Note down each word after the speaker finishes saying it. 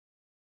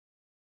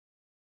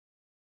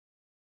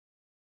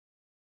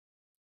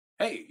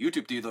Hey,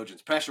 YouTube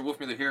theologians. Pastor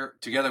Wolfmuller here,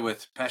 together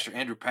with Pastor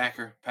Andrew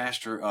Packer,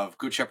 pastor of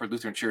Good Shepherd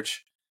Lutheran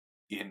Church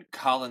in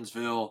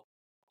Collinsville,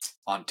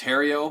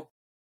 Ontario.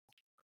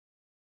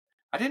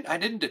 I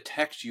didn't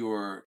detect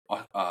your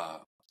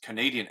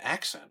Canadian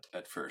accent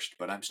at first,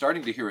 but I'm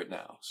starting to hear it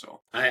now. So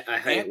I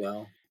hide it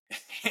well.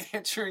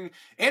 answering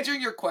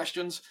your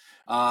questions.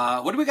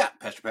 What do we got,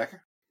 Pastor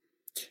Packer?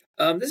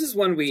 This is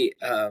one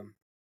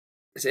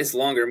it's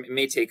longer. It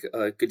may take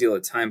a good deal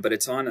of time, but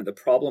it's on the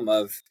problem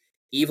of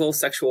evil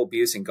sexual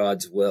abuse in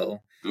God's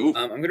will. I'm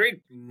going to read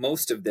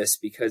most of this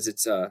because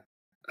it's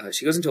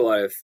she goes into a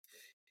lot of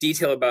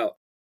detail about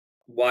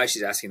why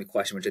she's asking the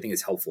question, which I think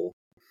is helpful.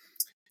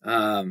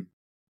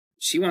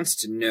 She wants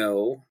to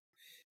know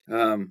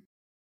when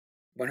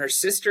her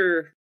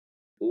sister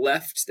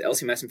left the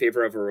LCMS in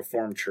favor of a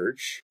Reformed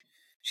church,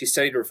 she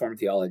studied Reformed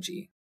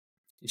theology,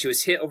 and she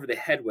was hit over the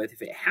head with,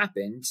 if it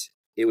happened,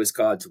 it was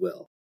God's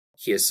will.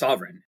 He is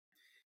sovereign.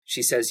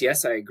 She says,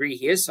 yes, I agree,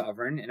 he is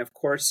sovereign, and of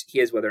course, he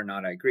is whether or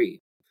not I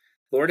agree.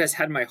 The Lord has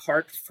had my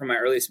heart from my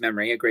earliest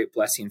memory, a great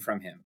blessing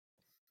from him.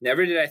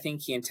 Never did I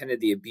think he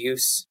intended the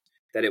abuse,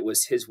 that it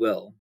was his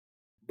will,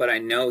 but I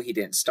know he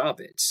didn't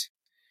stop it.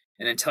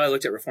 And until I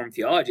looked at Reformed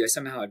theology, I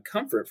somehow had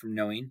comfort from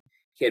knowing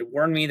he had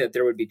warned me that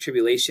there would be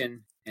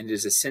tribulation, and it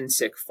is a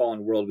sin-sick,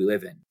 fallen world we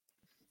live in.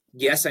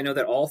 Yes, I know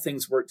that all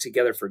things work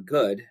together for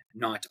good,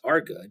 not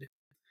our good,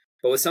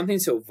 but with something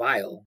so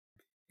vile,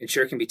 it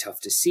sure can be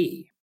tough to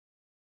see.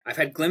 I've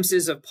had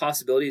glimpses of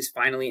possibilities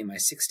finally in my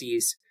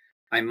 60s.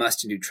 I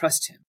must and do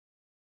trust him.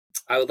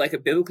 I would like a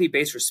biblically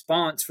based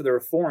response for the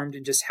Reformed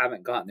and just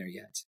haven't gotten there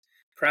yet.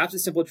 Perhaps the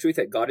simple truth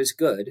that God is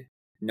good,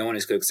 no one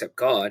is good except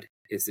God,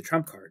 is the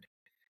trump card.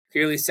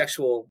 Clearly,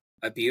 sexual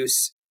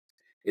abuse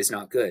is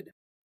not good.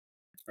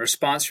 A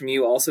response from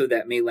you also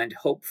that may lend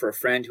hope for a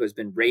friend who has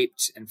been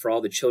raped and for all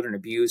the children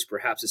abused,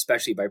 perhaps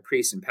especially by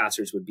priests and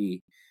pastors, would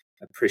be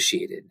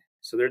appreciated.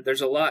 So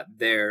there's a lot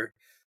there.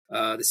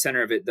 The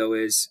center of it, though,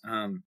 is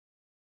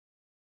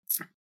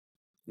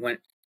when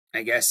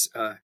I guess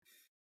her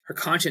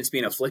conscience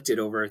being afflicted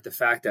over the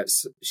fact that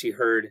she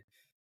heard,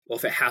 well,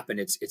 if it happened,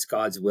 it's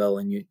God's will,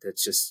 and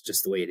that's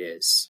just the way it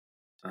is.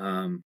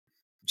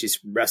 She's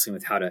wrestling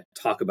with how to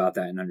talk about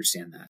that and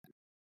understand that.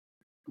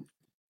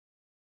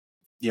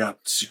 Yeah,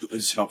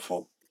 it's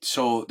helpful.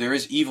 So there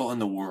is evil in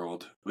the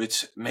world.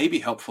 It's maybe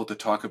helpful to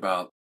talk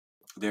about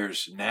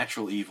there's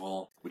natural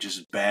evil, which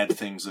is bad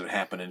things that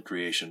happen in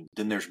creation.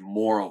 Then there's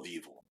moral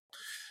evil,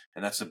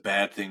 and that's the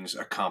bad things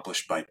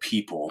accomplished by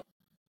people.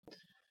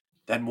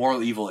 That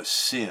moral evil is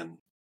sin.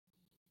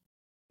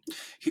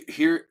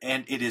 Here,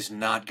 and it is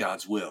not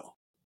God's will.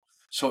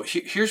 So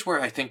here's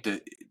where I think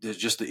there's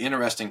just the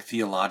interesting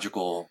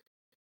theological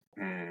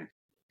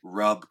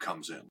rub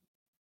comes in.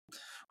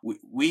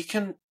 We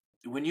can,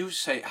 when you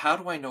say, how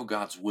do I know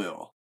God's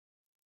will?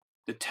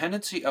 The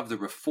tendency of the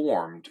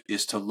Reformed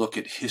is to look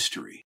at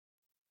history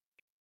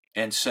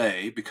and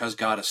say, because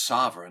God is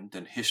sovereign,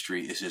 then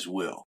history is his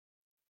will.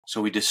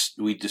 So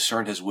we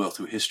discern his will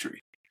through history.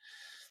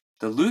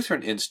 The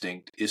Lutheran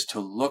instinct is to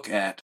look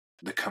at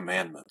the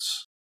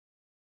commandments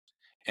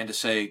and to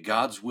say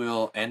God's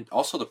will, and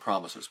also the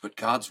promises, but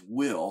God's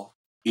will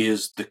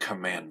is the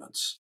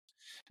commandments.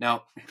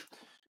 Now,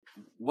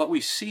 what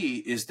we see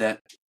is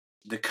that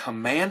the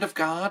command of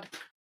God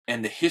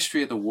and the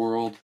history of the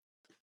world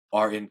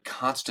are in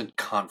constant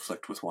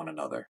conflict with one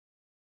another.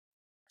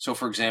 So,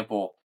 for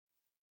example,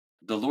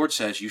 the Lord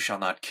says, you shall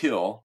not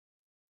kill,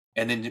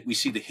 and then we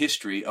see the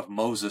history of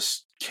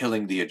Moses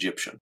killing the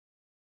Egyptian,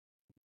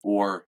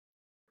 or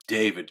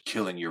David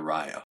killing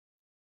Uriah.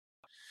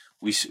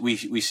 We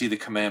see the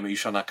commandment, you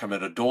shall not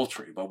commit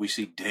adultery, but we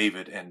see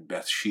David and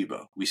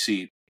Bathsheba. We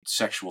see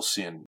sexual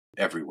sin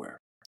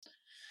everywhere.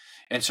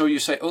 And so you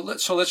say,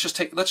 let's just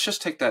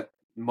take that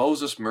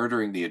Moses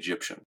murdering the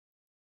Egyptian,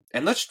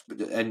 and this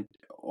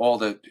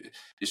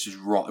is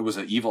wrong. It was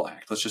an evil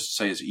act. Let's just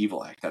say it's an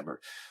evil act, that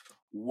murder.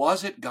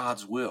 Was it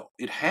God's will?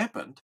 It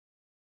happened,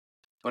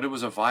 but it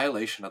was a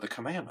violation of the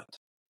commandment.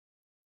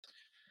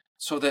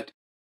 So that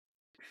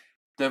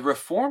the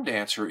Reformed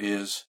answer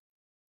is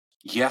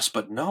yes,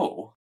 but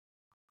no.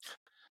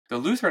 The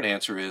Lutheran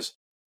answer is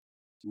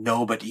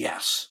no, but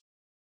yes.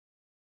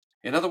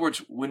 In other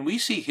words, when we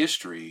see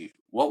history,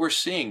 what we're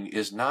seeing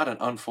is not an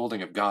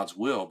unfolding of God's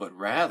will, but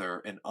rather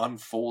an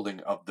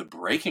unfolding of the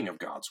breaking of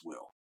God's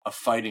will, of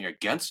fighting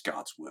against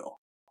God's will,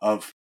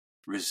 of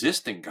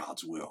resisting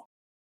God's will.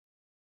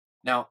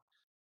 Now,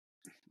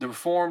 the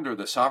Reformed or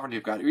the sovereignty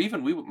of God, or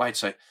even we might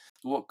say,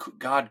 well,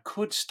 God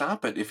could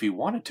stop it if he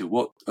wanted to.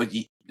 Well,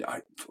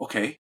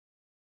 okay.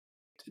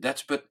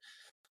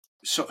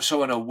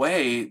 So in a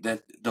way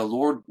that the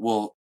Lord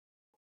will,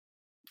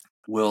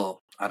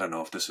 I don't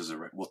know if this is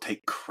will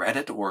take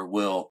credit,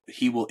 or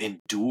he will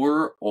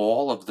endure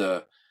all of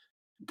the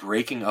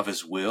breaking of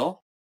his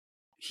will.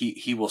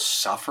 He will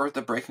suffer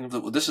the breaking of the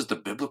will. This is the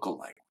biblical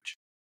language.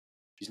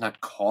 He's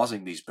not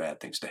causing these bad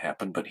things to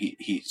happen, but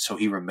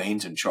he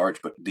remains in charge,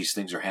 but these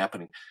things are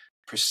happening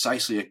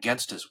precisely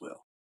against his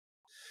will.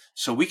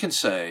 So we can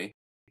say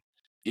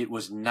It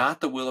was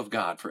not the will of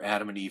God for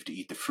Adam and Eve to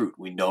eat the fruit.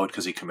 We know it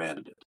because he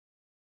commanded it.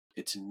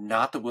 It's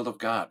not the will of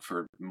God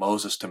for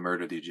Moses to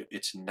murder the Egyptians.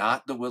 It's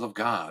not the will of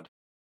God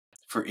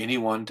for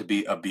anyone to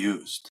be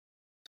abused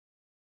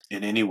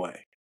in any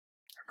way,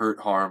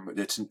 hurt, harm.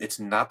 It's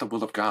not the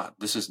will of God.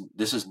 This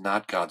is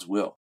not God's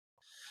will.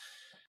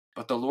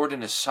 But the Lord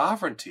in his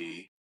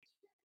sovereignty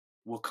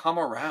will come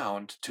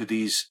around to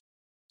these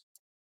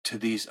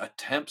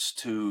attempts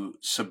to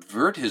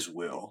subvert his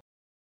will,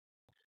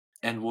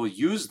 and will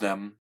use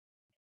them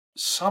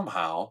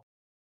somehow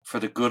for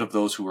the good of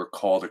those who are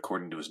called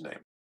according to his name.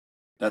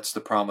 That's the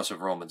promise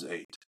of Romans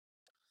 8.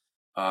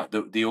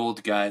 The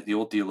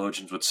old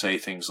theologians would say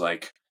things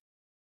like,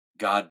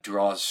 God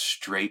draws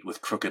straight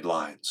with crooked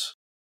lines.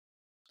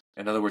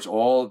 In other words,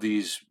 all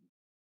these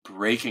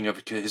breaking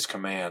of his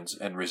commands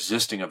and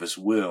resisting of his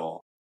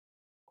will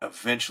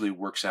eventually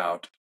works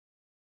out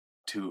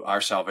to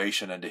our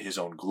salvation and to his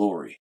own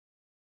glory.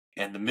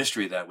 And the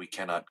mystery of that we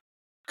cannot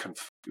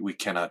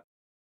comprehend.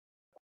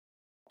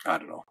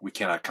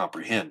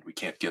 We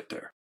can't get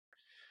there.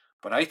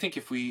 But I think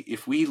if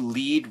we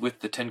lead with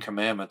the Ten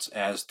Commandments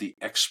as the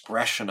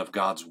expression of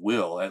God's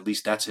will, at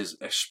least that's his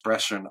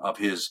expression of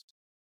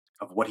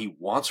what he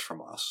wants from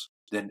us,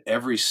 then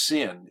every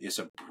sin is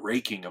a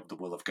breaking of the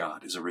will of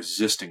God, is a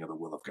resisting of the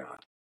will of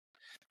God.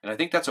 And I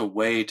think that's a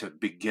way to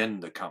begin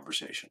the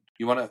conversation.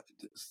 You want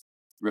to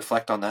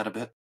reflect on that a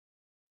bit?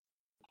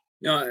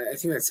 No, I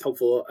think that's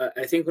helpful.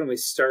 I think when we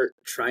start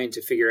trying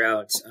to figure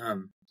out,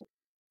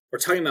 we're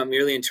talking about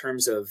merely in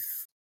terms of,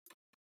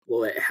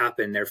 well, it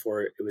happened,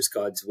 therefore it was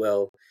God's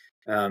will.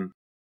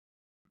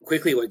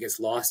 Quickly, what gets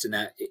lost in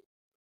that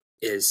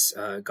is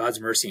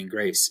God's mercy and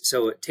grace.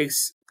 So it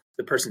takes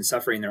the person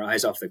suffering their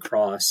eyes off the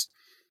cross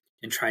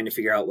and trying to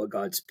figure out what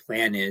God's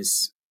plan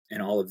is in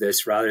all of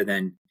this, rather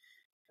than,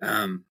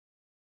 I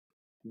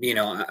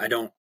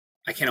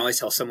can't always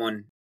tell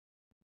someone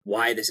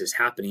why this is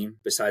happening,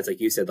 besides, like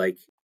you said, like,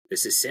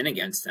 this is sin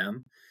against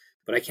them.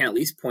 But I can at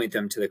least point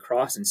them to the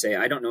cross and say,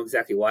 I don't know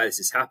exactly why this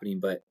is happening,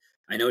 but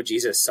I know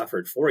Jesus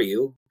suffered for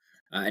you.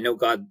 I know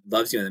God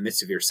loves you in the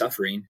midst of your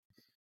suffering.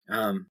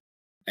 To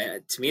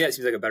me, that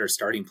seems like a better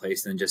starting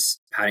place than just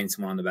patting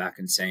someone on the back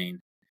and saying,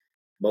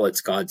 well,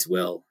 it's God's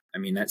will. I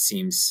mean, that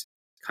seems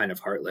kind of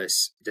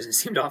heartless. It doesn't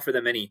seem to offer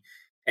them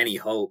any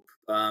hope.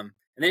 And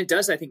then it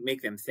does, I think,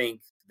 make them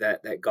think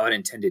that God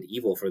intended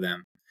evil for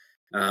them.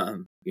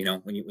 When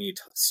you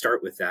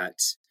start with that,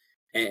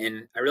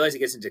 and I realize it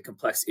gets into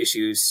complex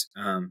issues,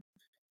 and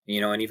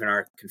even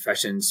our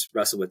confessions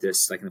wrestle with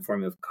this, like in the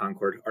form of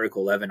Concord,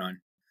 Article 11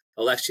 on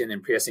election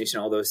and predestination,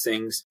 all those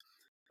things.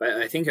 But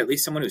I think at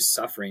least someone who's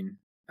suffering,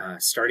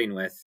 starting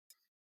with,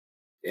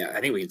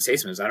 I think we can say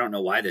sometimes, I don't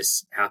know why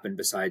this happened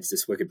besides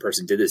this wicked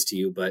person did this to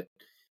you, but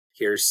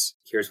here's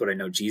what I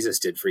know Jesus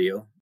did for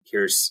you.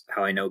 Here's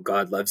how I know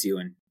God loves you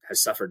and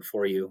has suffered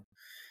for you,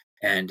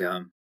 and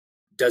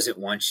doesn't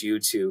want you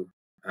to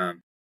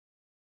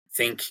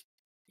think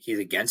he's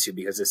against you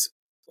because this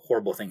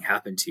horrible thing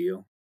happened to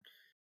you.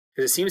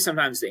 Because it seems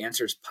sometimes the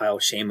answers pile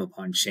shame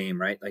upon shame,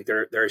 right? Like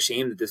they're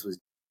ashamed that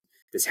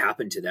this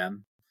happened to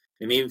them.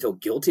 They may even feel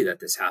guilty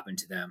that this happened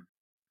to them,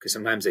 because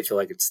sometimes they feel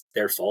like it's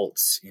their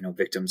faults,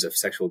 victims of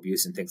sexual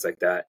abuse and things like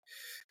that.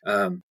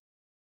 And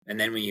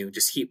then when you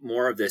just heap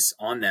more of this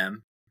on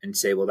them and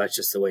say, well, that's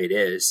just the way it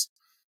is,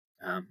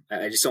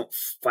 I just don't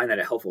find that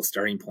a helpful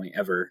starting point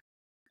ever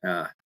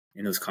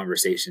in those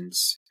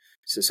conversations.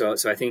 So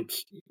I think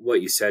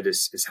what you said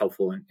is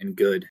helpful and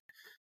good.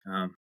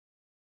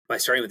 By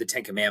starting with the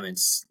Ten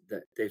Commandments,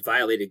 that they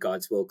violated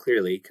God's will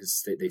clearly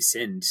because they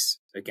sinned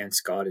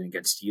against God and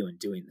against you in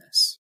doing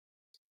this.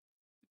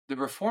 The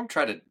Reformed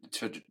try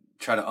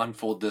to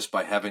unfold this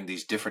by having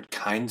these different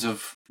kinds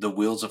of the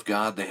wills of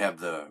God. They have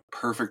the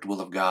perfect will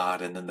of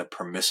God and then the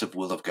permissive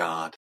will of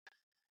God.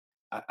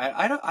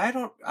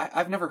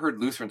 I've never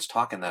heard Lutherans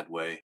talk in that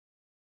way,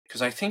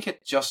 because I think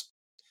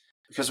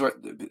because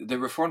the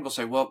Reformed will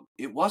say, well,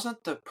 it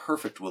wasn't the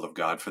perfect will of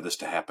God for this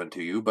to happen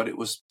to you, but it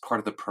was part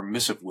of the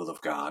permissive will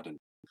of God.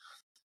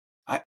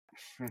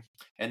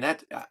 And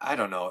I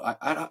don't know.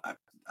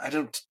 I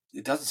don't.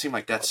 It doesn't seem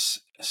like that's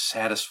a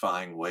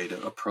satisfying way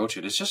to approach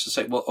it. It's just to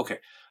say, well, okay,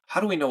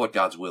 how do we know what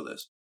God's will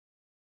is?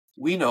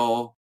 We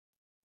know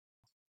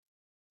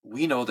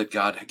that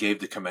God gave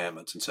the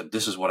commandments and said,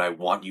 this is what I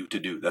want you to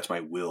do. That's my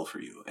will for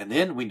you. And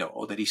then we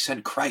know that he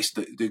sent Christ.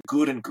 The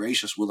good and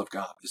gracious will of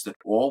God is that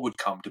all would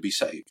come to be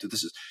saved.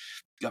 This is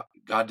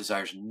God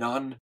desires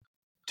none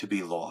to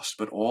be lost,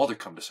 but all to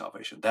come to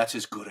salvation. That's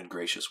his good and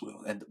gracious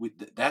will. And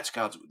that's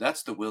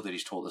the will that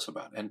he's told us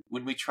about. And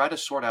when we try to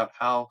sort out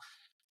how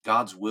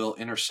God's will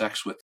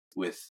intersects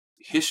with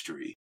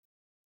history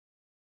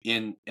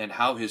and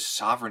how his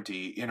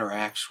sovereignty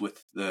interacts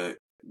with the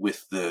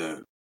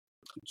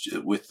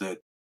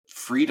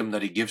freedom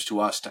that he gives to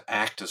us to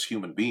act as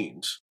human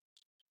beings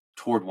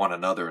toward one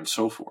another and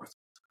so forth,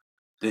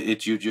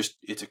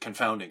 it's a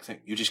confounding thing.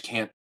 You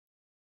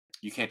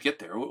can't get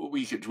there.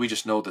 We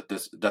just know that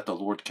the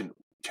Lord can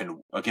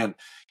again,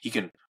 he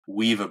can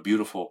weave a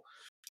beautiful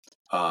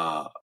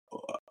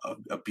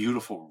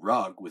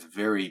rug with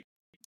very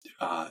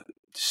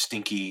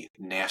stinky,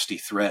 nasty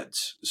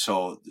threads,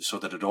 so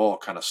that it all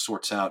kind of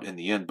sorts out in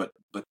the end. But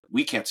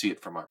we can't see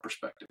it from our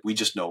perspective. We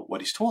just know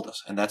what he's told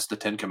us, and that's the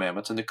Ten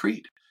Commandments and the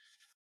Creed.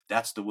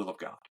 That's the will of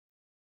God.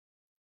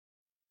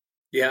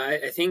 Yeah,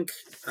 I think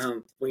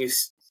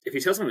if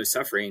you tell someone who's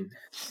suffering,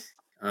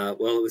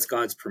 well, it was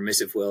God's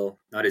permissive will,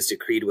 not his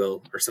decreed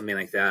will, or something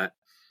like that,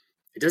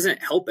 it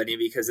doesn't help any,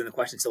 because then the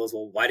question still is,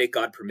 well, why did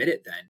God permit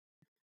it then?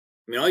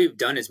 I mean, all you've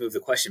done is move the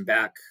question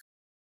back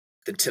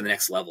to the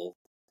next level,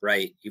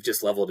 right? You've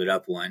just leveled it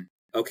up one.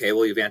 Okay,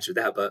 well, you've answered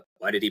that, but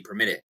why did he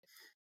permit it?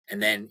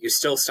 And then you're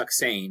still stuck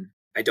saying,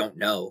 I don't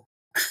know.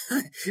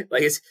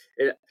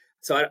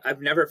 So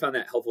I've never found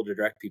that helpful to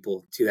direct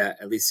people to that,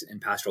 at least in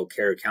pastoral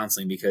care or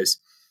counseling, because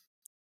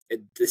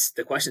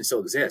the question still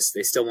exists.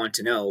 They still want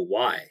to know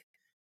why,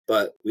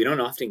 but we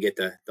don't often get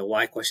the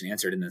why question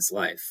answered in this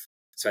life.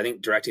 So I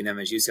think directing them,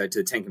 as you said, to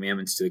the Ten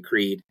Commandments, to the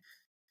Creed,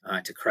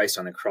 to Christ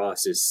on the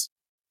cross is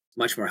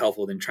much more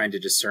helpful than trying to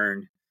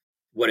discern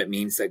what it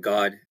means that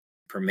God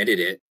permitted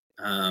it,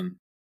 and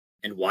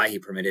why he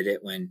permitted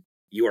it, when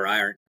you or I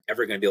aren't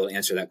ever going to be able to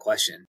answer that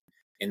question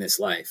in this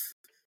life.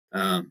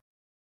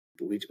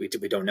 We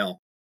don't know.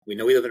 We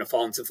know we live in a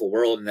fallen, sinful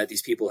world, and that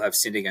these people have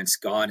sinned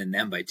against God and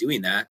them by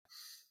doing that.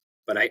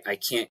 But I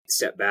can't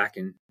step back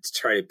and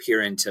try to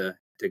peer into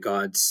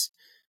God's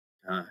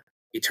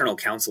eternal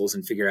counsels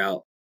and figure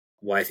out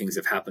why things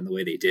have happened the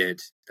way they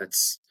did.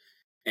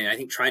 And I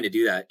think trying to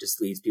do that just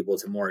leads people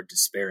to more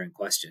despair and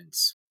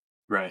questions.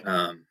 Right.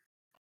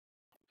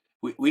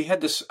 We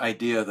had this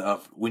idea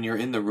of, when you're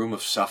in the room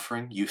of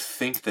suffering, you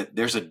think that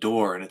there's a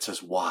door and it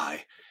says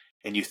why,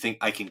 and you think,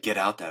 I can get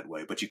out that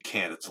way, but you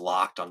can't. It's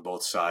locked on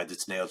both sides.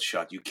 It's nailed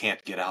shut. You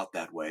can't get out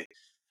that way.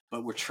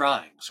 But we're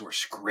trying. So we're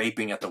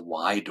scraping at the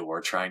why door,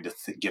 trying to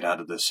get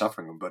out of the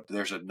suffering room. But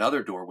there's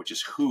another door, which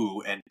is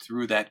who, and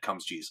through that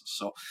comes Jesus.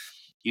 So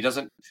he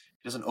doesn't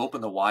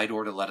open the wide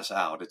door to let us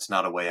out. It's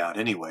not a way out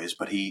anyways,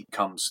 but he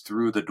comes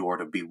through the door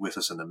to be with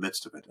us in the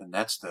midst of it. And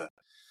that's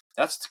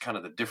kind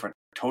of the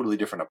totally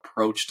different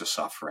approach to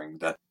suffering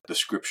that the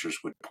scriptures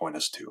would point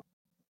us to.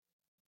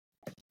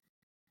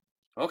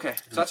 Okay,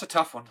 so that's a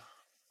tough one.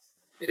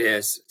 It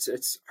is.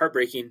 It's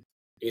heartbreaking,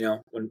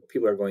 when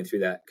people are going through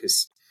that,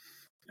 because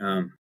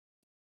but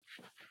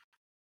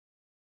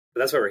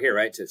that's why we're here,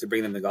 right? To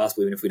bring them the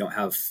gospel, even if we don't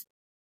have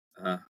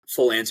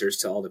full answers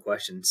to all the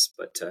questions,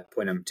 but to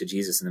point them to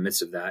Jesus in the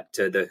midst of that,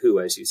 to the who,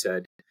 as you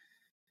said.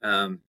 I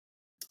don't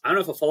know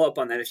if I'll follow up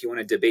on that, if you want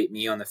to debate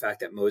me on the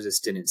fact that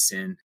Moses didn't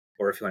sin,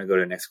 or if you want to go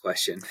to the next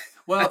question.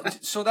 Well,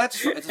 so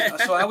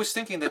I was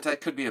thinking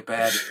that could be a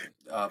bad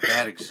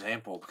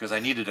example, because I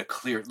needed a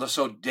clear.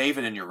 So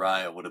David and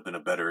Uriah would have been a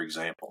better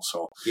example.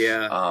 So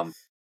yeah,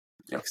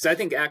 because I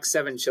think Acts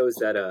 7 shows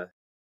that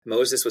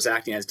Moses was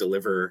acting as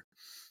deliverer,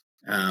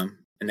 and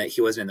that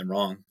he wasn't in the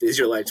wrong. The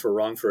Israelites were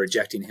wrong for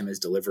rejecting him as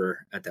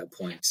deliverer at that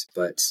point.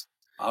 But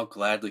I'll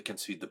gladly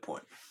concede the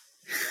point.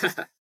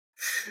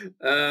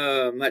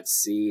 Let's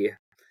see.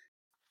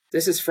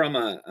 This is from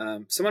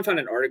someone found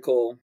an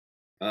article.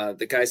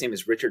 The guy's name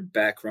is Richard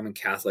Beck, Roman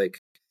Catholic.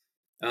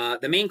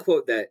 The main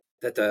quote that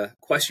the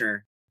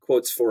questioner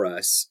quotes for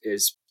us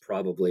is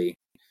probably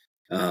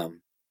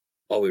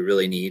all we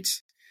really need.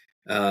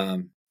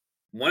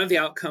 One of the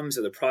outcomes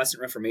of the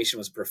Protestant Reformation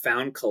was a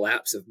profound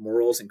collapse of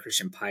morals and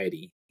Christian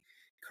piety.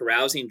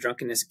 Carousing,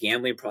 drunkenness,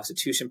 gambling,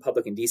 prostitution,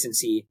 public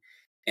indecency,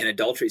 and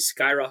adultery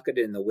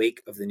skyrocketed in the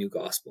wake of the new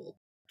gospel.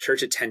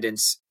 Church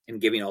attendance and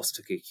giving also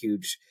took a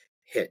huge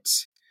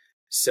hit.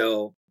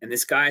 So, and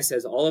this guy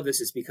says all of this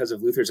is because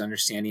of Luther's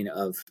understanding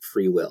of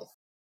free will.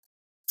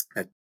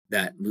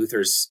 That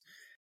Luther's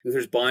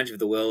bondage of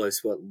the will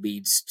is what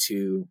leads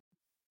to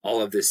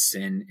all of this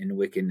sin and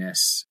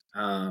wickedness.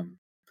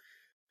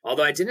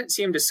 Although I didn't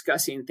see him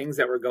discussing things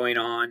that were going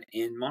on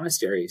in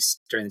monasteries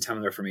during the time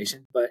of the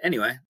Reformation. But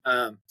anyway,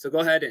 so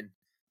go ahead and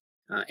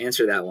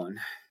answer that one.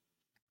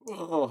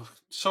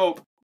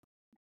 So,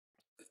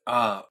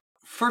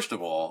 first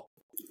of all,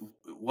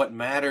 what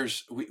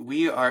matters,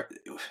 we are,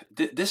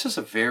 this is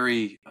a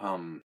very,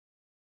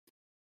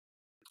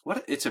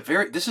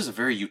 this is a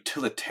very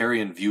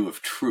utilitarian view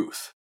of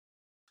truth.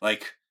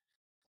 Like,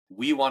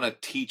 we want to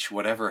teach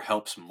whatever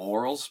helps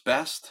morals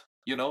best,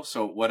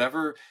 so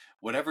whatever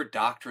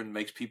doctrine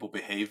makes people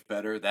behave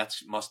better, that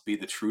must be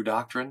the true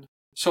doctrine.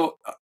 So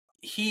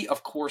he,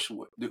 of course,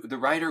 the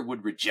writer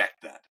would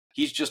reject that.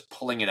 He's just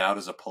pulling it out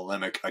as a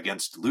polemic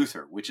against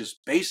Luther, which is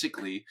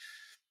basically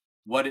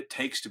what it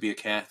takes to be a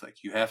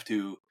Catholic. You have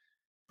to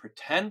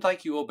pretend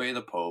like you obey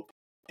the Pope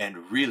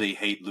and really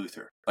hate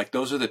Luther. Like,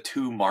 those are the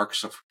two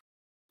marks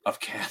of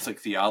Catholic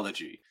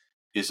theology.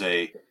 These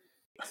guys.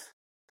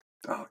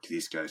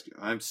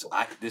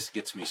 This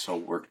gets me so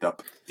worked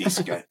up. These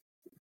guys.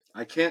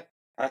 I can't.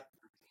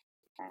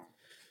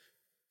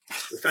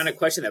 We found a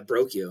question that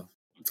broke you.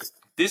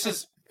 This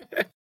is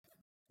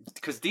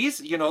because these,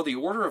 the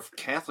order of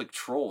Catholic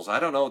trolls. I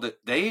don't know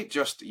that they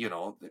just,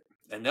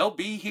 and they'll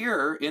be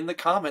here in the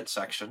comment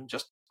section,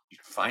 just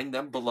find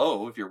them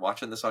below if you're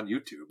watching this on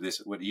YouTube.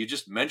 When you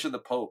just mention the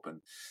Pope,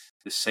 and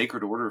the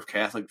Sacred Order of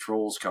Catholic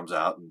Trolls comes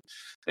out, and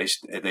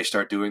they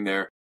start doing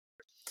their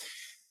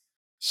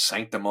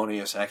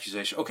sanctimonious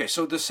accusation. Okay,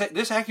 so this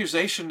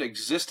accusation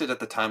existed at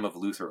the time of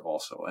Luther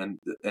also, and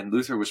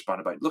Luther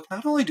responded by, look,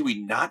 not only do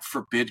we not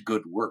forbid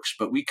good works,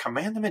 but we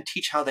command them and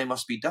teach how they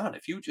must be done.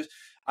 If you just,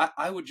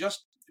 I would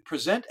just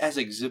present as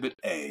Exhibit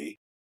A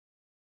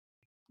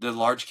the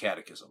Large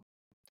Catechism,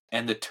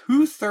 and the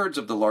 2/3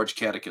 of the Large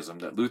Catechism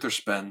that Luther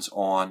spends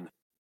on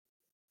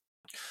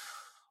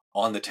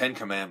the Ten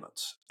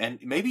Commandments, and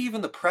maybe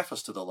even the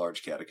preface to the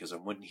Large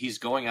Catechism, when he's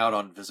going out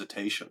on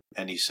visitation,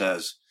 and he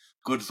says,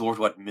 good Lord,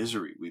 what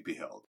misery we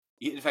beheld.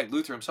 In fact,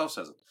 Luther himself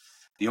says it.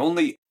 The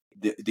only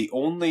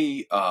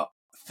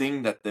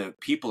thing that the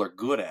people are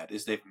good at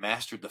is they've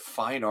mastered the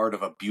fine art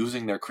of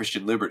abusing their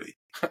Christian liberty.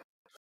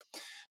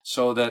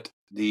 So that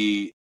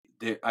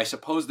I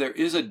suppose there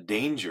is a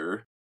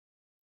danger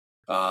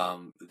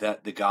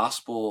that the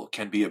gospel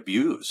can be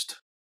abused.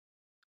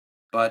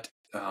 But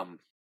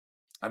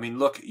I mean,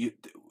 look,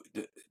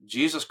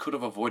 Jesus could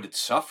have avoided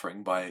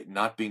suffering by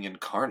not being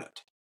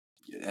incarnate,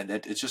 and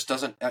it just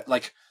doesn't,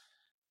 like,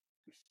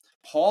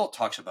 Paul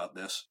talks about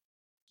this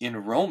in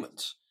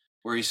Romans,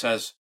 where he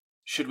says,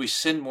 should we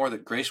sin more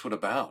that grace would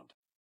abound?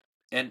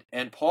 And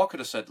Paul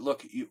could have said,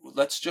 look,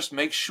 let's just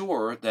make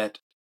sure that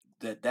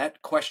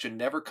question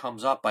never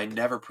comes up by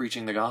never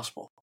preaching the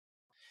gospel.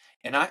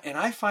 And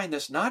I find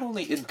this not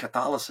only in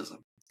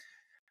Catholicism,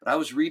 but I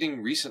was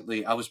reading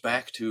recently, I was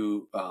back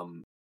to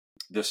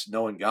this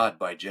Knowing God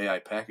by J.I.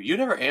 Packer. You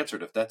never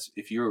answered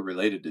if you were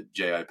related to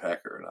J.I.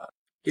 Packer or not.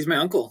 He's my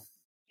uncle.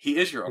 He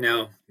is your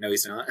uncle? No,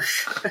 he's not.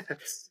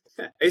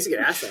 I used to get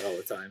asked that all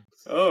the time.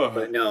 Oh,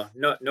 but no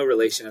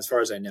relation as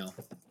far as I know.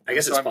 I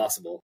guess it's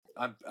possible.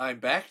 I'm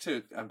back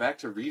to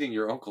reading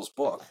your uncle's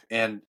book,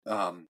 and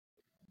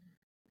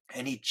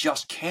he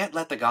just can't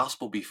let the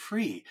gospel be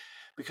free,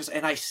 because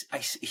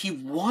he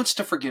wants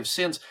to forgive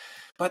sins,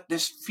 but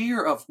this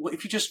fear of, well,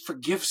 if you just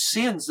forgive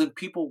sins, then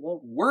people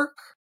won't work.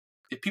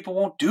 If people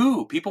won't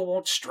do, people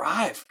won't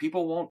strive,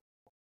 people won't,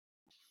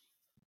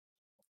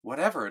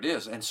 whatever it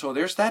is. And so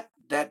there's that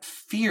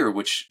fear,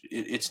 which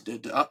it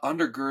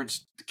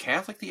undergirds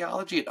Catholic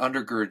theology, it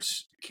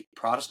undergirds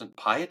Protestant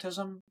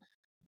pietism.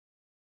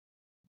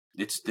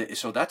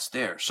 So that's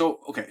there. So,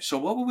 okay, so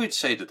what would we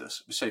say to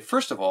this? We say,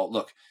 first of all,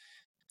 look,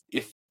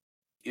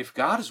 if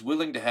God is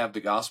willing to have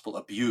the gospel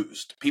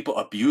abused, people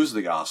abuse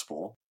the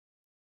gospel,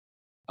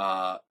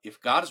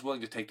 if God is willing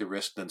to take the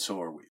risk, then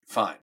so are we.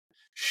 Fine.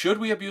 Should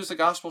we abuse the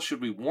gospel?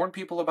 Should we warn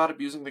people about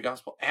abusing the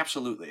gospel?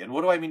 Absolutely. And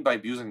what do I mean by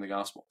abusing the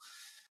gospel?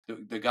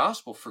 The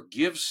gospel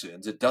forgives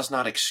sins. It does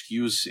not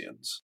excuse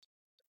sins.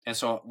 And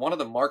so one of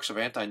the marks of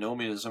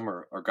antinomianism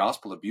or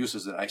gospel abuse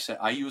is that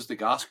I use the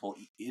gospel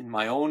in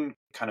my own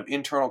kind of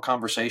internal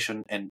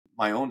conversation and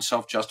my own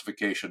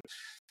self-justification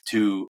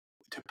to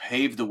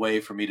pave the way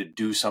for me to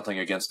do something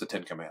against the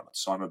Ten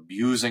Commandments. So I'm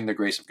abusing the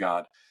grace of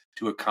God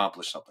to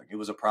accomplish something. It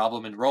was a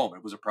problem in Rome.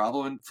 It was a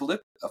problem in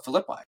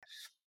Philippi.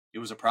 It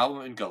was a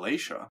problem in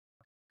Galatia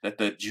that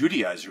the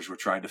Judaizers were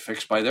trying to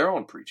fix by their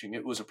own preaching.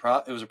 It was a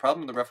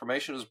problem in the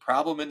Reformation. It was a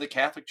problem in the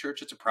Catholic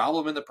Church. It's a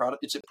problem in the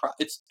Protestant.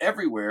 It's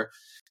everywhere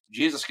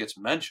Jesus gets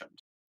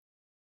mentioned.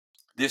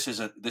 This is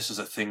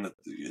a thing that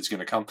is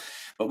going to come,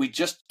 but we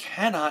just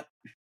cannot.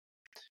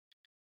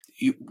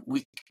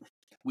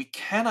 We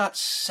cannot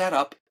set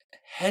up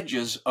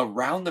hedges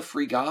around the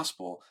free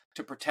gospel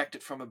to protect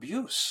it from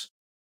abuse.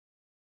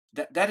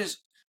 That is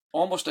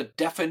almost a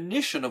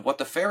definition of what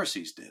the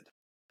Pharisees did.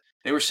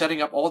 They were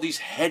setting up all these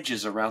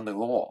hedges around the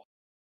law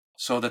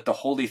so that the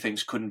holy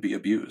things couldn't be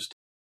abused.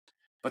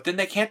 But then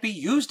they can't be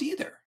used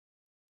either.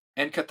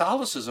 And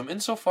Catholicism,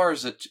 insofar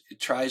as it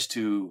tries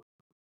to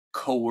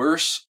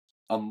coerce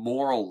a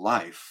moral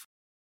life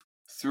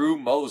through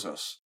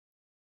Moses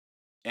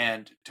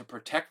and to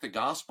protect the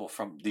gospel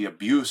from the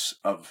abuse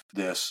of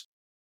this,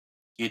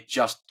 it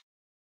just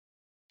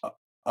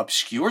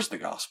obscures the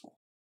gospel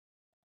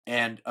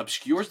and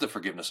obscures the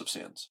forgiveness of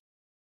sins.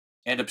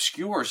 And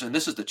obscures, and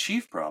this is the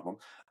chief problem,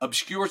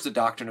 obscures the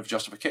doctrine of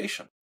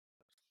justification.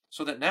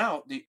 So that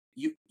now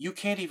you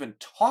can't even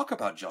talk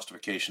about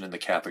justification in the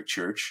Catholic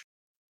Church.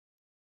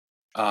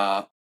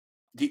 The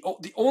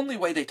only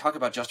way they talk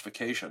about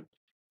justification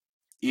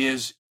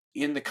is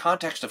in the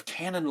context of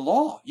canon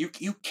law.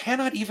 You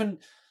cannot even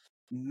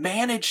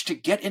manage to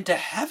get into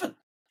heaven.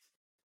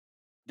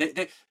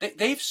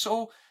 They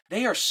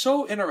are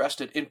so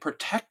interested in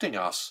protecting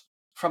us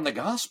from the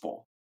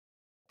gospel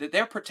that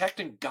they're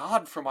protecting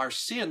God from our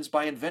sins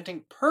by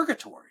inventing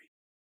purgatory,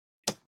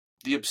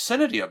 the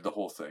obscenity of the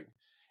whole thing,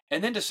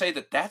 and then to say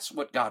that that's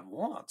what God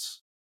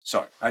wants.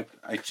 Sorry,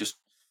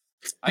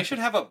 I should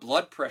have a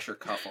blood pressure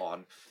cuff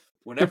on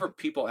whenever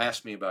people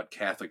ask me about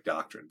Catholic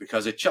doctrine,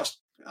 because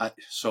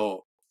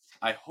so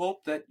I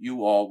hope that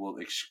you all will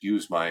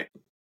excuse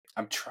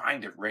I'm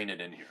trying to rein it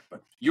in here,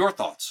 but your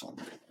thoughts on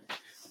it?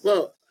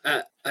 Well,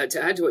 to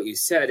add to what you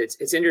said,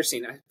 it's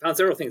interesting. I found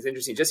several things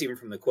interesting, just even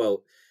from the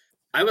quote.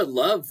 I would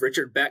love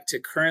Richard Beck to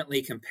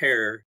currently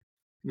compare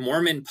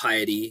Mormon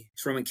piety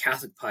to Roman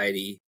Catholic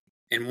piety,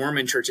 and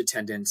Mormon church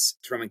attendance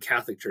to Roman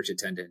Catholic church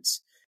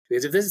attendance.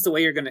 Because if this is the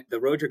way the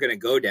road you're gonna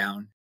go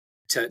down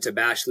to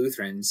bash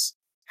Lutherans,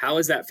 how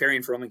is that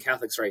faring for Roman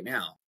Catholics right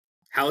now?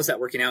 How is that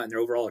working out in their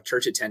overall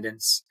church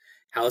attendance?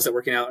 How is that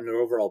working out in their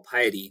overall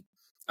piety?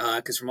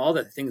 Because from all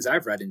the things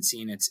I've read and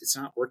seen, it's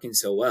not working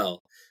so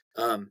well.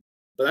 But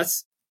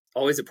that's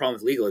always the problem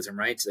with legalism,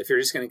 right? So if you're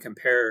just going to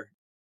compare,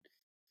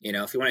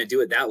 if you want to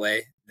do it that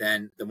way,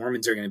 then the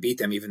Mormons are going to beat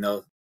them, even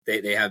though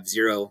they have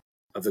zero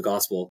of the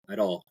gospel at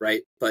all,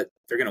 right? But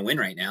they're going to win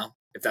right now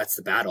if that's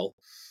the battle.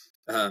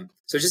 So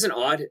it's just an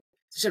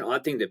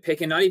odd thing to pick,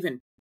 and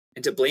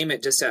to blame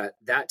it just at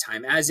that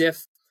time, as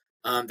if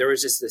there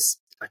was just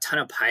a ton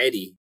of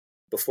piety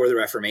before the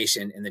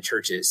Reformation in the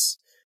churches,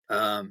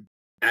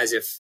 as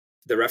if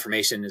the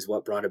Reformation is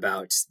what brought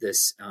about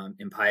this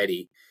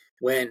impiety.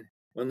 When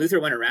Luther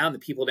went around, the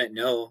people didn't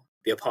know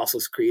the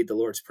Apostles' Creed, the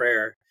Lord's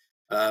Prayer.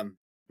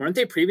 Weren't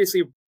they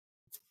previously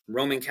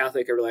Roman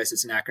Catholic? I realize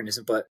it's an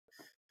anachronism, but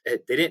they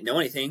didn't know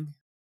anything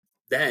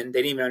then. They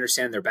didn't even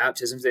understand their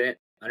baptisms. They didn't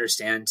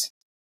understand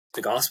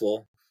the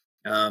gospel.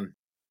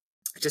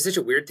 It's just such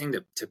a weird thing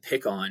to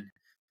pick on.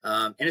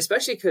 And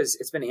especially because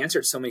it's been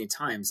answered so many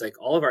times. Like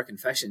all of our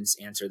confessions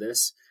answer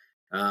this.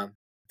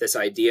 This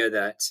idea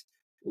that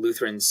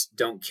Lutherans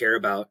don't care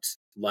about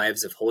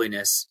lives of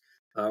holiness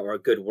or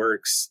good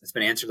works. It's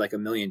been answered like a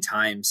million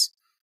times.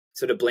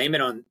 So to blame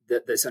it on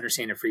this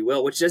understanding of free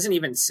will, which doesn't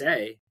even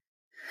say,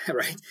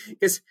 right?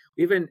 Because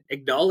we even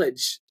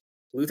acknowledge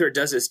Luther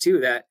does this too,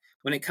 that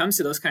when it comes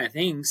to those kind of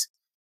things,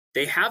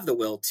 they have the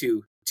will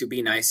to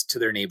be nice to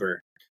their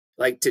neighbor,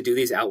 like to do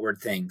these outward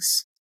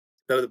things.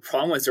 Though the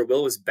problem was their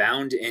will was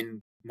bound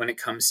in when it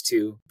comes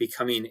to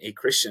becoming a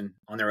Christian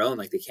on their own.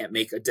 Like they can't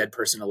make a dead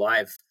person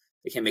alive.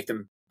 They can't make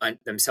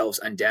themselves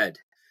undead.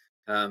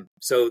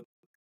 So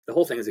the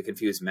whole thing is a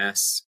confused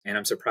mess. And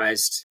I'm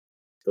surprised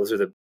those are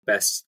the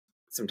best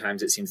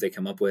sometimes it seems they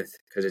come up with,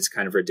 because it's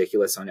kind of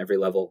ridiculous on every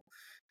level.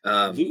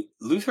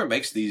 Luther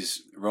makes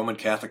these Roman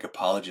Catholic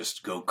apologists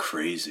go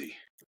crazy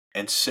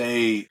and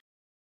say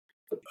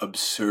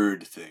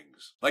absurd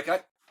things. Like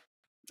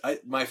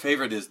my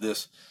favorite is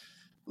this.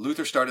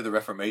 Luther started the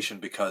Reformation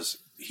because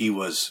he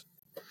was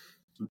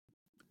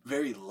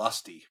very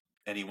lusty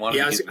and he wanted to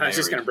get married. I was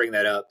just going to bring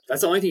that up.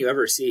 That's the only thing you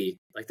ever see.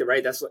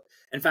 That's what,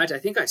 in fact, I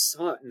think I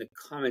saw it in the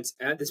comments.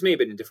 This may have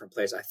been in a different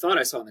place. I thought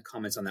I saw it in the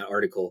comments on that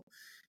article.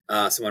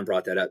 Someone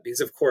brought that up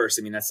because, of course,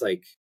 I mean, that's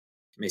like,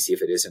 let me see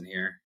if it is in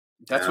here.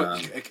 That's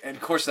and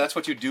of course, that's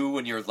what you do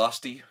when you're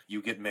lusty.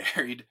 You get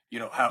married.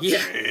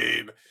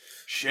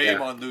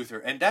 Shame on Luther.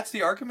 And that's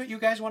the argument you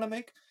guys want to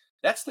make.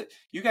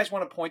 You guys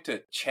want to point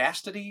to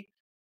chastity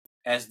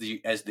as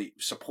the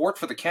support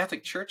for the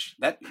Catholic Church.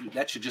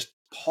 That should just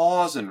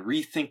pause and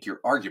rethink your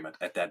argument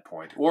at that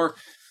point. Or,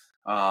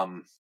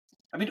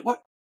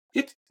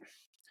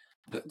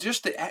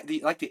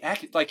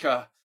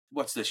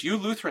 what's this? You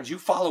Lutherans, you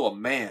follow a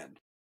man.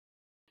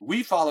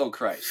 We follow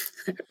Christ.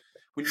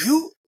 When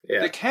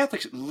the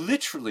Catholics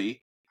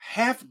literally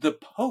have the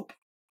Pope.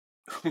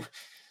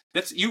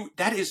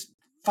 That is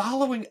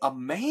following a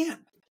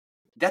man.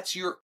 That's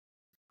your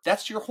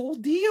whole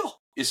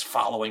deal, is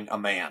following a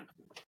man.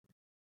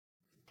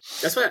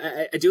 That's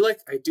why I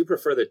do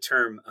prefer the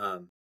term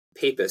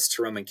papist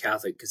to Roman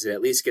Catholic, because it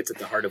at least gets at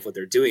the heart of what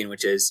they're doing,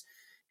 which is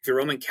if you're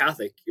Roman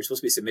Catholic, you're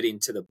supposed to be submitting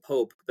to the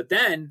Pope. But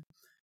then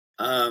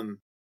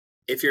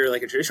if you're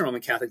like a traditional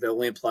Roman Catholic, that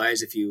only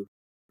applies if you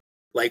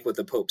like what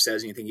the Pope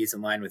says and you think he's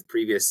in line with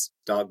previous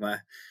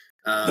dogma.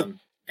 And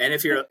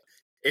if you're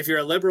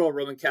a liberal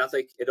Roman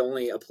Catholic, it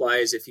only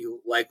applies if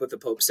you like what the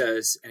Pope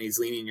says and he's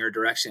leaning in your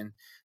direction.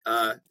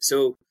 I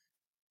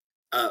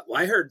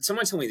heard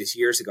someone tell me this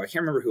years ago. I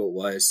can't remember who it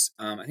was.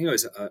 I think it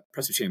was a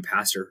Presbyterian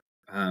pastor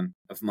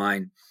of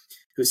mine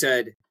who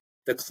said,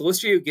 the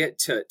closer you get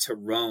to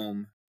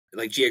Rome,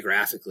 like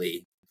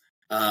geographically,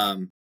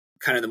 kind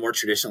of the more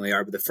traditional they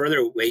are, but the further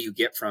away you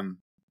get from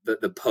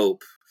the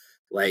Pope,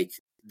 like,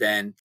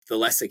 then the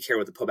less they care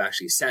what the Pope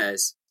actually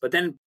says. But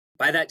then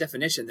by that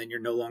definition, then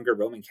you're no longer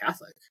Roman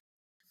Catholic,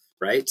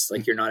 right? It's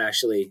like you're not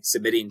actually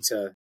submitting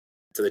to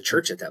the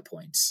church at that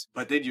point.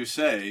 But then you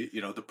say,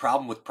 the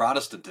problem with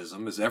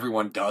Protestantism is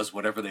everyone does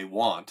whatever they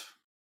want.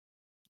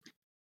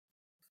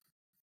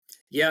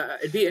 Yeah,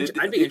 I'd be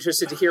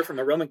interested to hear from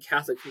a Roman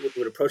Catholic who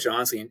would approach it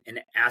honestly and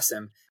ask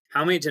them,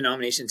 how many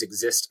denominations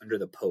exist under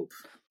the Pope?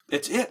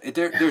 It's it.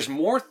 There's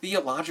more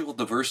theological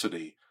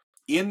diversity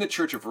in the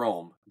Church of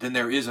Rome than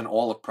there is in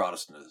all of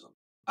Protestantism.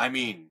 I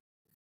mean,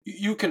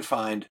 you can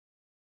find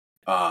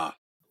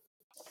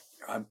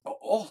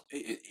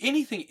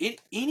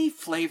any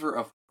flavor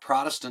of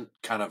Protestant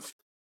kind of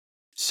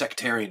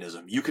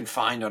sectarianism you can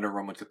find under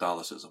Roman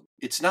Catholicism.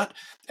 It's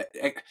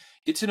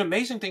an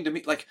amazing thing to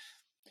me. Like,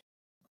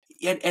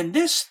 and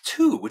this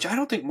too, which I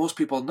don't think most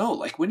people know.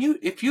 Like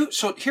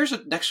so here's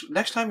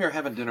next time you're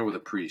having dinner with a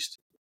priest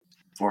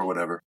or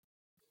whatever,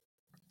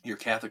 your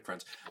Catholic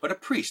friends, but a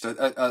priest,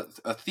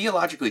 a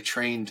theologically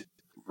trained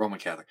Roman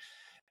Catholic,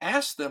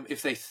 ask them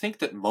if they think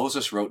that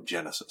Moses wrote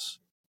Genesis.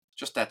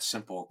 Just that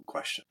simple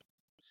question.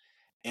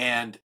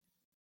 And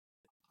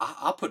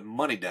I'll put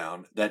money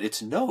down that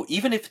it's no,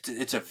 even if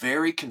it's a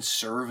very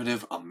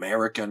conservative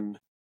American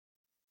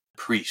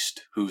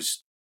priest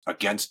who's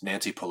against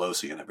Nancy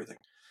Pelosi and everything.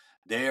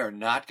 They are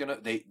not going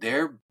to,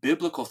 their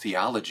biblical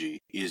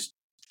theology is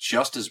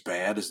just as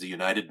bad as the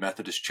United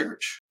Methodist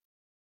Church.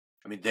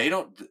 I mean,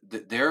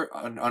 their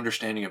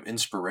understanding of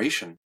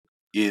inspiration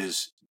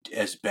is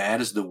as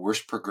bad as the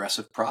worst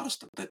progressive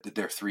Protestant.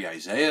 Their three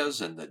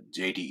Isaiahs and the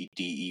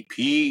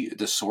JDEP,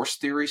 the source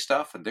theory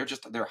stuff, and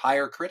they're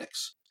higher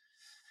critics.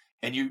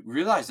 And you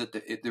realize that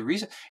the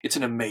reason, it's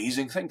an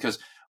amazing thing, because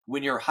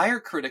when you're a higher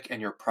critic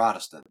and you're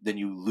Protestant, then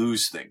you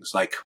lose things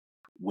like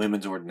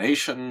women's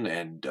ordination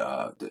and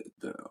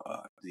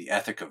the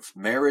ethic of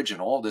marriage,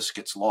 and all this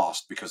gets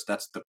lost because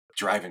that's the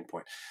driving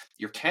point.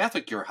 You're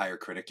Catholic, you're a higher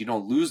critic. You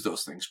don't lose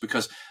those things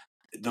because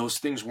those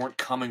things weren't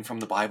coming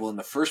from the Bible in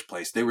the first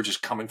place. They were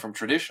just coming from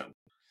tradition.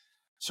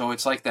 So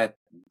it's like that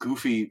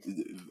goofy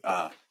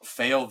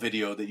fail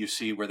video that you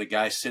see where the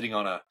guy's sitting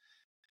on a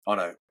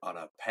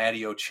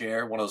patio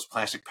chair, one of those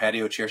plastic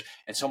patio chairs,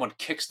 and someone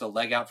kicks the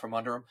leg out from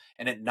under him,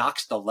 and it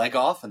knocks the leg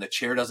off, and the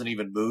chair doesn't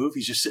even move.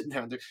 He's just sitting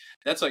there.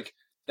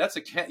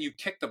 You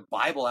kick the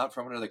Bible out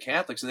from under the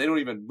Catholics, and they don't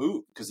even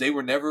move because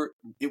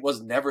it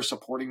was never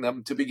supporting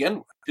them to begin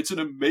with. It's an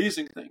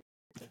amazing thing.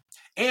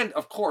 And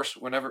of course,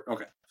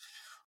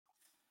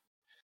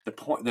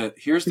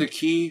 here's the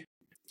key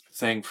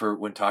thing for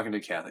when talking to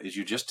Catholics is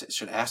you just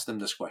should ask them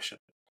this question.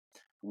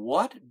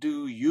 What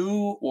do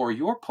you or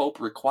your Pope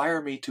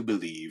require me to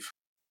believe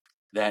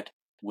that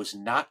was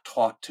not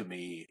taught to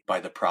me by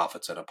the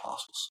prophets and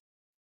apostles?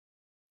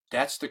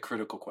 That's the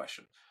critical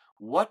question.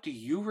 What do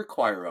you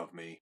require of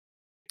me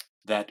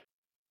that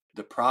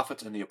the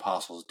prophets and the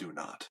apostles do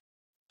not?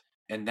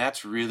 And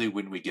that's really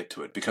when we get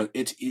to it, because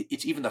it's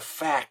even the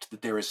fact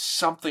that there is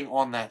something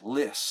on that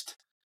list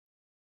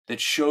that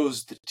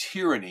shows the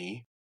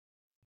tyranny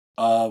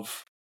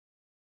of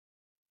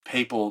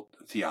papal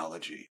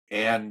theology,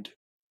 and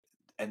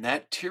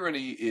that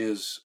tyranny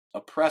is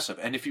oppressive.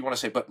 And if you want to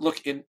say, but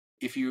look,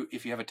 if you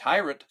have a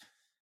tyrant,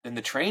 then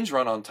the trains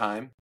run on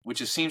time,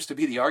 which seems to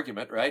be the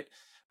argument, right?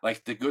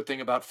 Like the good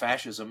thing about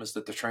fascism is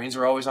that the trains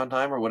are always on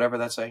time, or whatever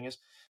that saying is.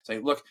 Say,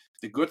 look,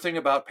 the good thing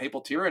about papal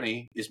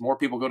tyranny is more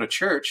people go to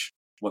church.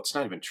 Well, it's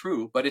not even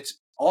true, but it's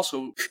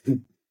also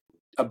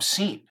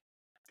obscene.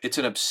 It's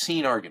an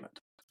obscene argument.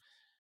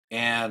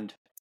 And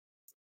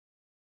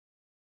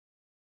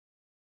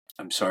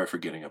I'm sorry for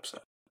getting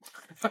upset.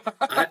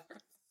 I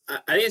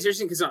think it's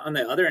interesting because on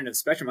the other end of the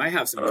spectrum, I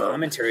have some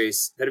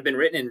commentaries that have been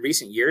written in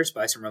recent years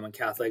by some Roman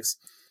Catholics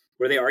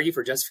where they argue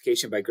for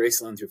justification by grace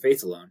alone through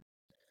faith alone.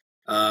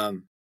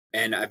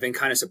 And I've been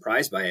kind of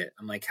surprised by it.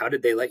 I'm like, how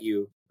did they let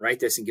you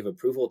write this and give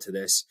approval to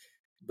this?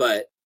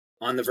 But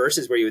on the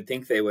verses where you would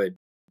think they would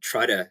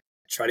try to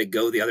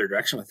go the other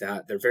direction with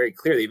that, they're very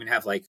clear. They even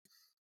have like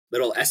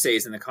little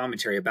essays in the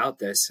commentary about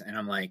this. And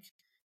I'm like,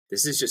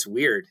 this is just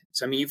weird.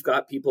 So, I mean, you've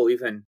got people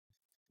even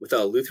with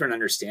a Lutheran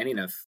understanding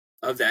of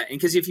that. And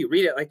because if you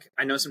read it, like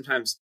I know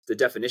sometimes the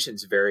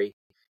definitions vary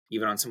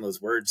even on some of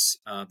those words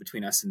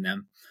between us and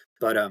them.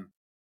 But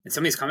in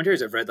some of these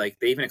commentaries I've read, like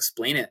they even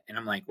explain it. And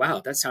I'm like,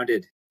 wow, that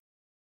sounded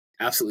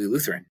absolutely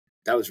Lutheran.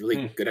 That was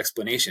really good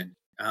explanation.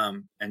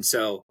 And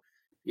so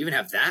you even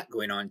have that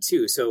going on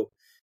too. So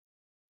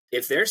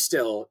if they're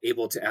still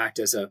able to act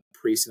as a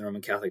priest in the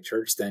Roman Catholic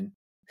Church, then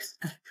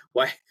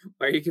why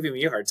are you giving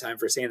me a hard time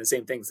for saying the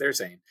same things they're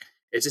saying?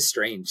 It's just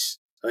strange.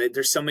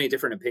 There's so many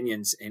different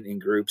opinions in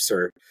groups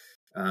or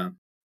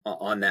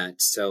on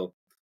that. So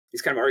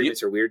these kind of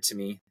arguments are weird to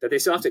me that they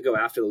still have to go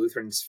after the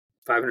Lutherans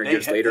 500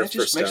 years later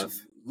for stuff.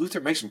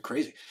 Luther makes them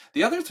crazy.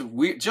 The other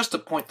thing, just to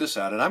point this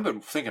out, and I've been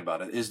thinking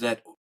about it, is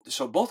that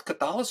so both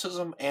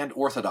Catholicism and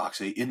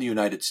Orthodoxy in the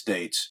United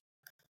States,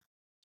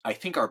 I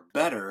think, are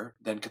better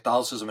than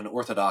Catholicism and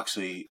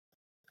Orthodoxy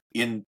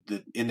in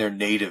their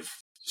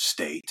native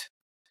state.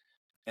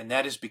 And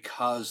that is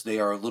because they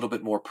are a little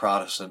bit more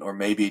Protestant, or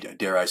maybe,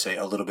 dare I say,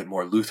 a little bit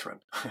more Lutheran.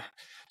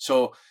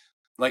 So,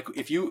 like,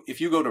 if you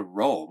go to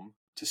Rome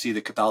to see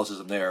the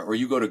Catholicism there, or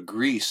you go to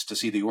Greece to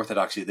see the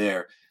Orthodoxy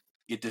there,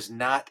 it is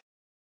not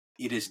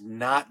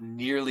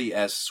nearly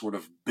as sort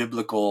of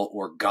biblical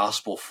or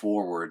gospel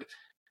forward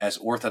as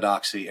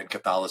Orthodoxy and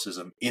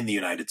Catholicism in the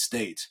United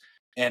States.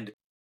 And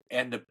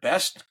the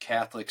best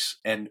Catholics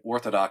and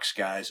Orthodox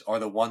guys are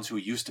the ones who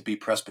used to be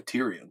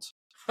Presbyterians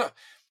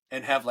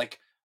and have like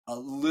a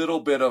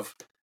little bit of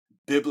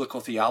biblical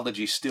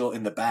theology still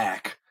in the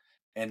back,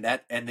 and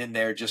then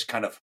they're just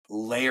kind of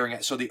layering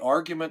it. So the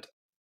argument,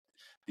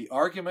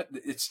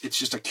 it's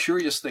just a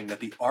curious thing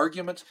that the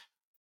argument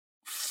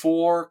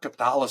for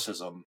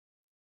Catholicism,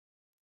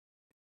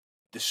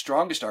 the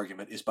strongest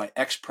argument is by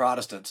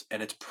ex-Protestants,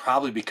 and it's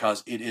probably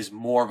because it is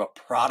more of a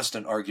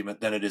Protestant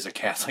argument than it is a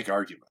Catholic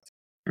argument.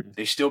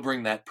 They still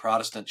bring that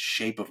Protestant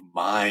shape of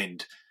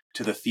mind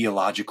to the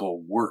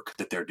theological work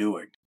that they're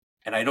doing.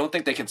 And I don't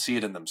think they can see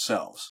it in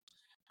themselves,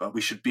 but we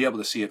should be able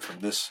to see it from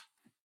this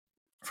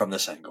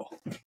angle.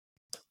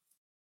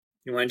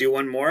 You want to do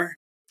one more?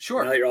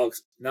 Sure. Now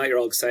you're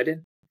all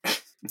excited.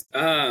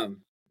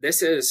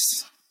 This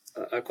is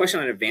a question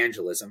on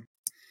evangelism.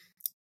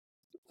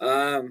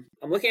 I'm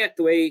looking at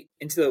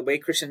into the way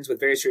Christians with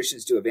various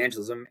traditions do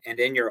evangelism, and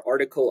in your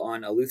article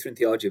on a Lutheran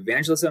theology of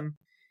evangelism,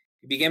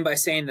 you begin by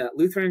saying that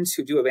Lutherans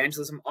who do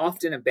evangelism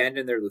often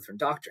abandon their Lutheran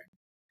doctrine.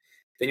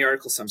 Then your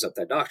article sums up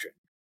that doctrine.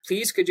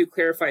 Please, could you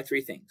clarify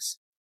 3 things?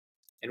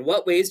 In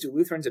what ways do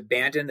Lutherans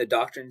abandon the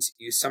doctrines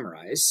you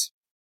summarize?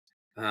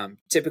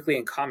 Typically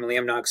and commonly,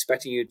 I'm not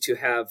expecting you to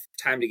have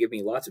time to give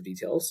me lots of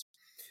details.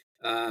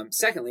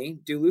 Secondly,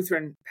 do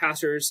Lutheran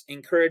pastors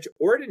encourage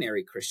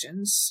ordinary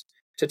Christians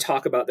to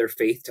talk about their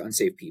faith to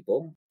unsaved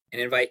people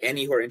and invite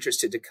any who are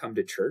interested to come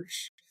to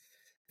church?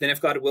 Then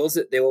if God wills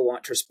it, they will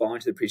want to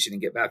respond to the preaching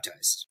and get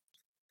baptized.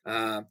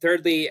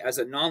 Thirdly, as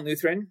a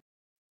non-Lutheran,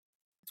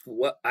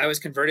 I was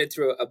converted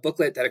through a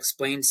booklet that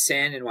explains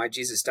sin and why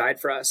Jesus died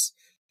for us.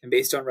 And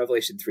based on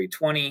Revelation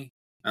 3:20,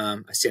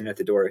 I stand at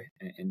the door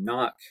and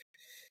knock,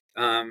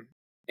 and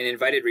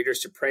invited readers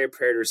to pray a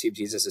prayer to receive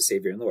Jesus as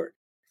Savior and Lord.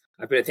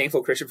 I've been a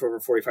thankful Christian for over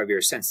 45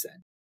 years since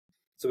then.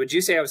 So would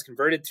you say I was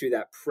converted through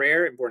that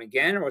prayer and born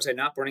again, or was I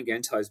not born again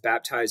until I was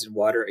baptized in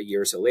water a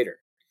year or so later?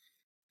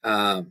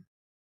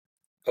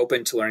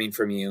 Open to learning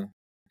from you,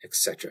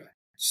 etc.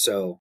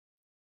 So,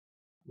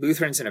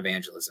 Lutherans and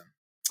evangelism.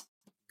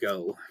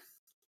 Go.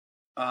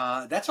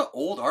 That's an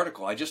old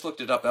article. I just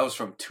looked it up. That was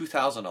from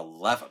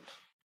 2011.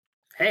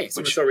 Hey,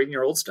 so start reading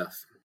your old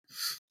stuff.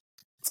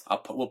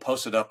 We'll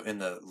post it up in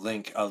the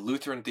link.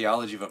 Lutheran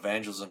Theology of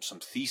Evangelism, some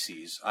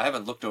theses. I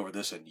haven't looked over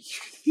this in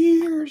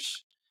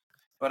years,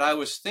 but I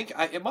was thinking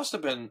it must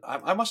have been.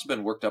 I must have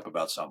been worked up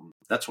about something.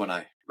 That's when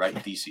I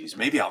write theses.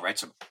 Maybe I'll write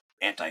some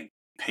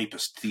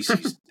anti-papist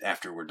theses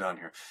after we're done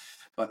here.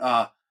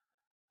 But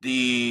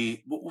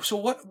so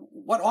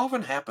what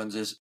often happens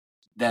is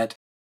that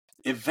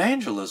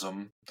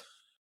evangelism.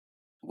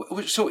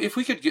 So if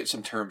we could get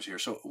some terms here.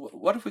 So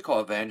what if we call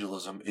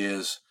evangelism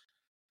is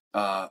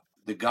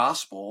the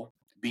gospel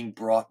being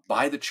brought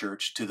by the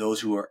church to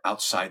those who are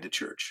outside the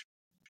church,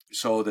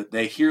 so that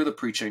they hear the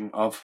preaching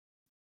of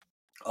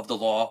the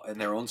law and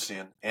their own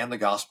sin and the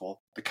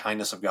gospel, the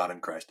kindness of God in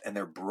Christ, and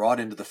they're brought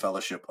into the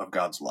fellowship of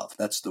God's love.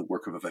 That's the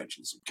work of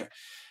evangelism. Okay.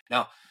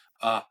 Now,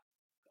 a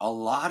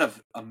lot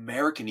of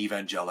American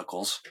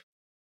evangelicals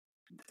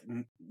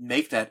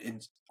make that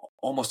in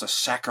almost a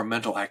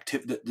sacramental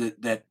activity,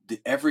 that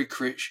every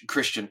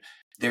Christian,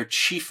 their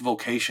chief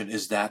vocation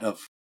is that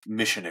of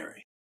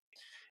missionary.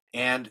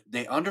 And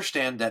they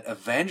understand that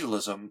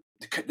evangelism,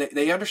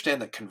 they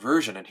understand that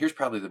conversion, and here's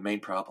probably the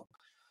main problem,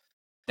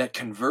 that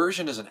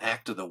conversion is an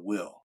act of the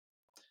will.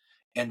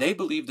 And they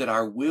believe that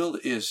our will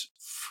is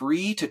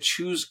free to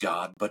choose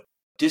God, but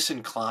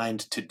disinclined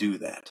to do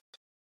that.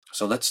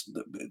 So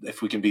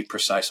if we can be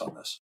precise on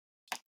this,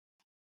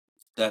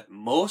 that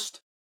most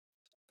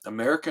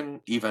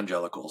American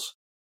evangelicals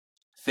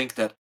think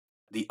that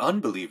the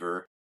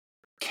unbeliever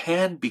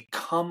can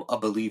become a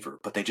believer,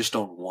 but they just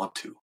don't want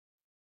to.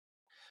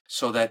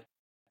 So that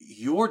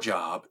your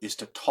job is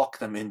to talk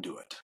them into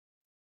it.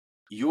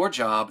 Your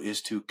job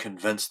is to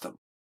convince them.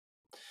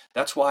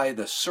 That's why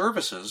the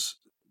services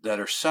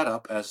that are set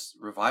up as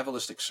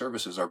revivalistic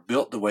services are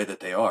built the way that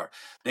they are.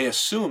 They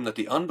assume that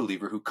the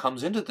unbeliever who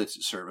comes into the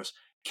service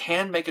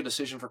can make a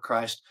decision for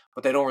Christ,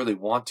 but they don't really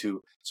want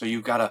to. So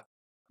you've got to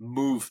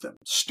move them,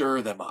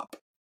 stir them up,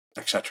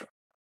 etc.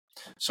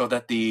 So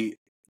that the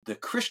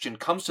Christian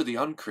comes to the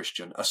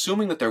unchristian,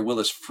 assuming that their will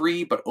is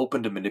free but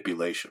open to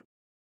manipulation.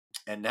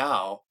 And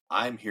now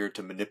I'm here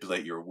to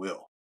manipulate your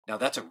will. Now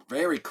that's a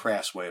very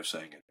crass way of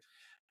saying it,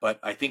 but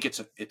I think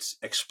it's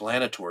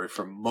explanatory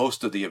for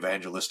most of the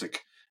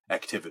evangelistic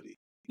activity.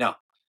 Now,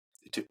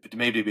 to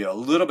maybe be a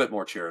little bit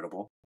more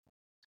charitable,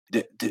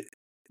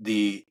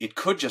 it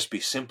could just be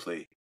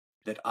simply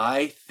that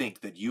I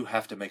think that you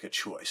have to make a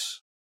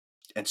choice.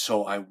 And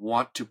so I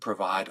want to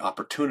provide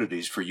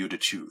opportunities for you to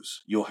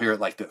choose. You'll hear it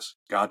like this: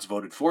 God's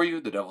voted for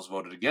you, the devil's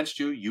voted against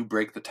you, you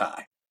break the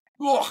tie.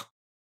 Ugh.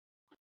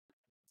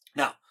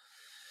 Now,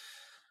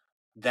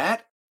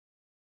 that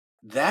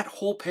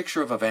whole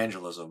picture of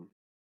evangelism,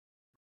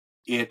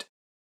 it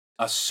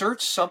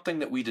asserts something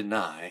that we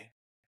deny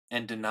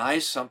and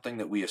denies something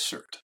that we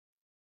assert.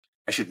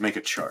 I should make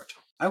a chart.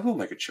 I will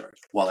make a chart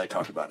while I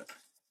talk about it.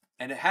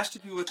 And it has to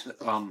do with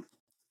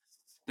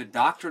the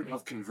doctrine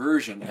of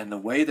conversion and the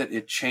way that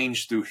it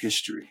changed through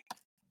history.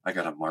 I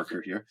got a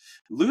marker here.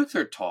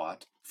 Luther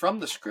taught from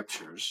the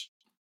scriptures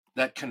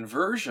that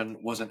conversion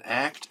was an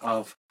act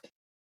of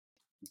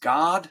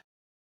God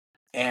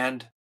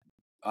and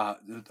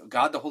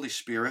God the Holy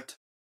Spirit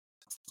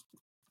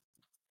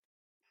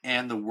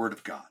and the Word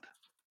of God.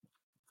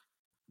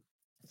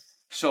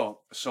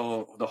 So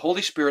the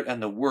Holy Spirit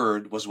and the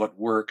Word was what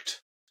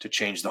worked to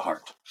change the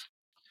heart.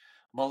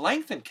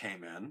 Melanchthon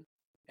came in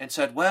and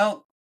said,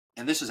 well,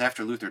 and this is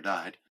after Luther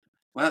died,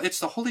 well, it's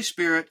the Holy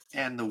Spirit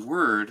and the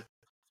Word,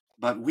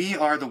 but we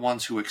are the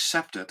ones who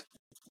accept it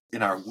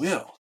in our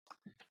will.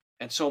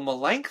 And so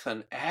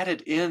Melanchthon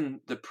added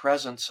in the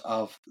presence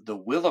of the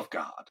will of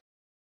God.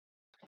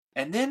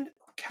 And then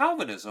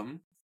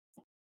Calvinism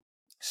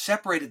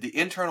separated the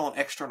internal and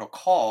external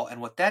call, and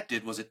what that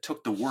did was it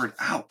took the Word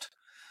out.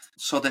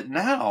 So that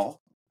now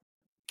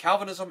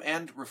Calvinism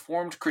and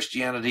Reformed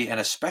Christianity, and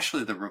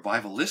especially the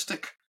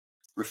revivalistic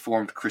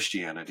Reformed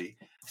Christianity,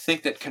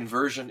 think that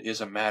conversion is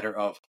a matter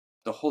of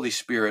the Holy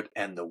Spirit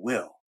and the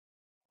will.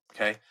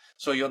 Okay?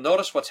 So you'll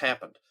notice what's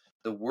happened.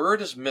 The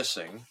word is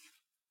missing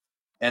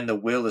and the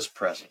will is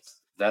present.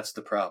 That's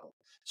the problem.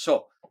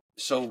 So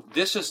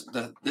this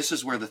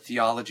is where the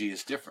theology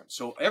is different.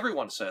 So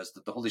everyone says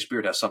that the Holy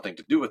Spirit has something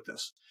to do with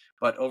this.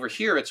 But over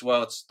here it's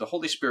the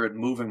Holy Spirit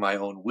moving my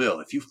own will.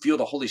 If you feel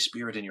the Holy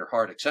Spirit in your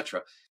heart,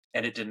 etc.,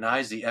 and it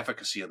denies the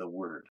efficacy of the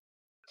word.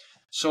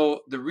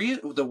 So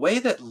the way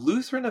that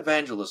Lutheran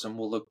evangelism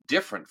will look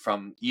different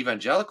from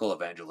evangelical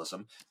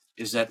evangelism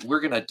is that we're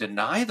going to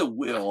deny the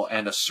will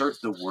and assert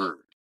the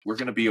word. We're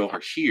going to be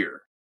over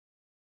here,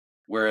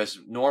 whereas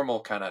normal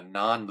kind of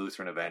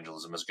non-Lutheran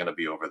evangelism is going to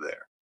be over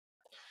there.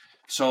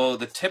 So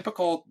the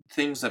typical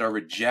things that are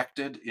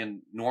rejected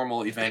in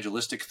normal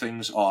evangelistic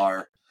things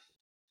are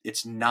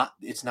it's not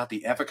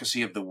the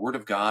efficacy of the Word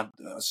of God,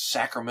 a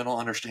sacramental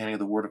understanding of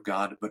the Word of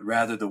God, but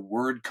rather the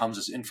Word comes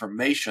as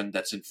information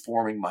that's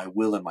informing my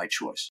will and my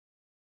choice.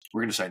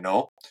 We're going to say,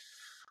 no,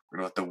 we're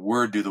going to let the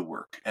Word do the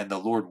work. And the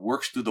Lord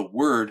works through the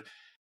Word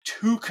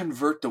to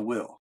convert the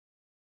will.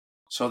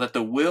 So that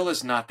the will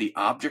is not the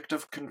object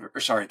of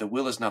the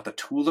will is not the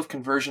tool of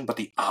conversion, but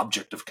the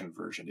object of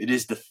conversion. It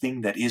is the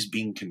thing that is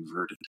being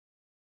converted.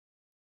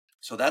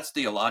 So that's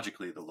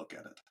theologically the look at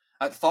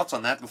it. Thoughts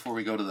on that before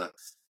we go to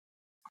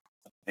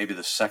maybe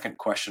the second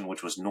question,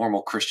 which was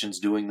normal Christians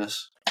doing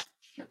this?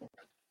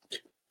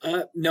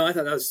 No, I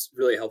thought that was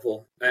really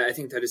helpful. I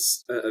think that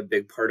is a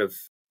big part of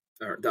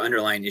the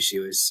underlying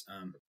issue is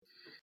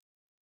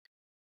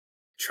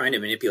trying to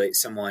manipulate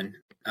someone.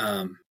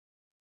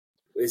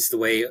 Is the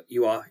way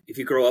you are. If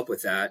you grow up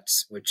with that,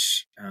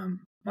 which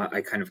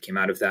I kind of came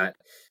out of that,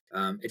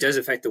 it does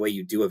affect the way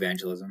you do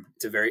evangelism.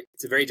 It's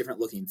a very different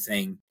looking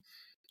thing.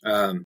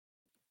 I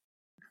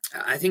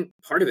think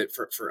part of it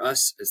for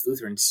us as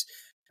Lutherans,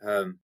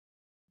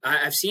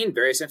 I've seen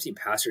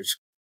pastors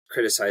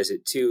criticize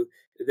it too.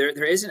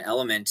 There is an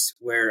element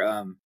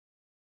where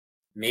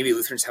maybe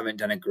Lutherans haven't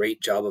done a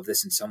great job of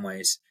this in some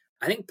ways.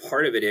 I think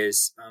part of it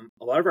is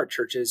a lot of our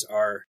churches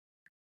are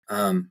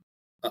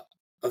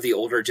of the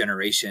older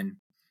generation,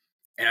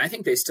 and I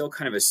think they still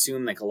kind of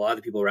assume like a lot of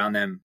the people around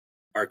them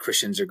are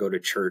Christians or go to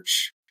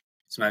church.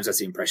 Sometimes that's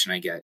the impression I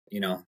get,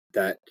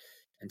 that,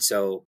 and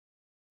so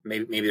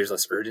maybe there's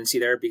less urgency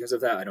there because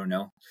of that. I don't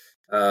know.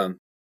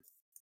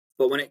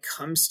 But when it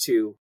comes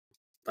to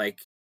like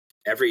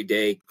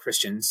everyday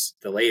Christians,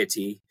 the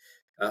laity,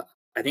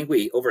 I think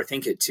we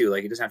overthink it too.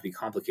 Like it doesn't have to be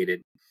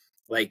complicated.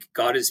 Like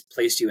God has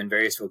placed you in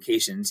various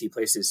vocations. He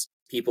places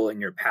people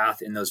in your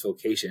path in those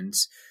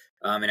vocations.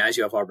 And as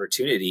you have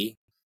opportunity,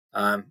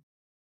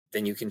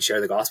 then you can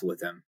share the gospel with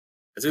them.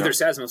 As Luther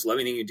says, the most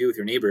loving thing you do with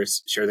your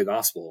neighbors, share the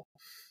gospel.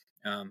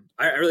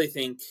 I really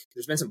think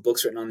there's been some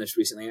books written on this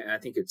recently, and I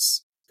think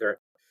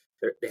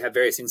they have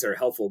various things that are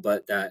helpful,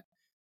 but that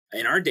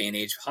in our day and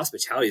age,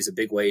 hospitality is a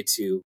big way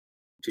to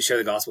share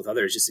the gospel with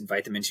others. Just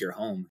invite them into your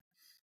home.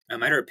 I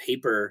read a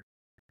paper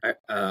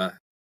from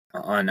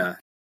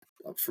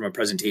a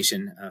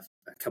presentation a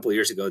couple of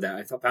years ago that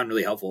I found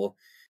really helpful.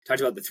 It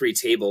talked about the three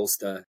tables: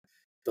 the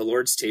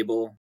Lord's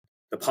table,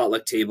 the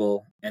potluck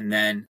table, and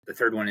then the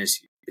third one is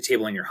the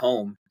table in your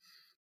home.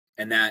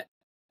 And that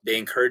they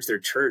encourage their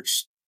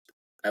church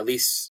at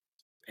least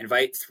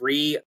invite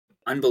 3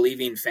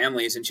 unbelieving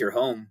families into your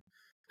home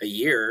a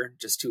year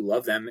just to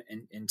love them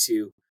and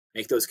to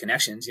make those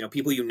connections.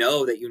 People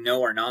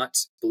that are not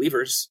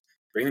believers,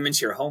 bring them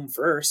into your home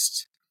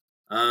first,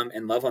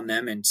 and love on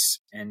them and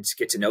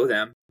get to know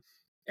them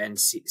and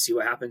see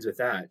what happens with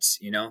that.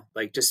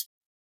 Like just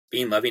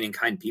being loving and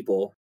kind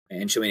people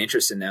and showing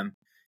interest in them.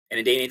 In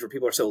a day and age where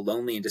people are so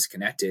lonely and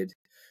disconnected,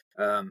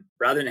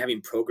 rather than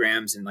having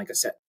programs and like a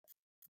set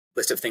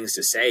list of things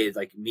to say,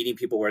 like meeting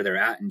people where they're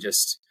at and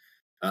just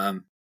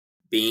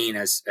being,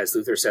 as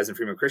Luther says in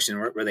Freedom of Christian,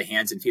 we're the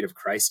hands and feet of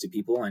Christ to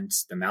people and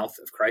the mouth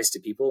of Christ to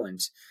people, and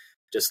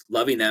just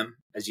loving them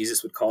as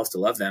Jesus would call us to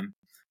love them,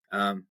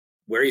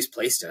 where he's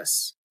placed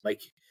us.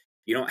 Like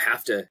you don't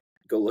have to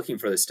go looking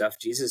for this stuff.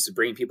 Jesus is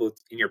bringing people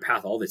in your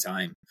path all the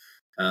time.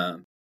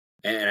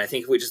 And I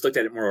think if we just looked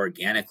at it more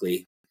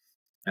organically,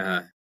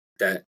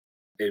 that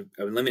it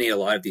would eliminate a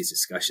lot of these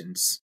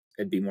discussions.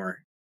 It'd be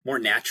more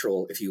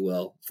natural, if you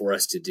will, for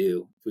us to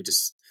do if we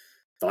just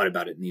thought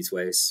about it in these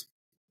ways.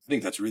 I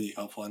think that's really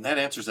helpful. And that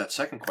answers that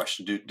second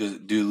question.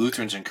 Do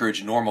Lutherans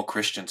encourage normal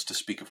Christians to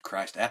speak of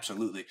Christ?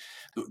 Absolutely.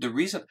 The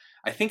reason,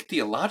 I think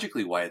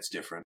theologically why it's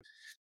different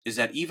is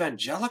that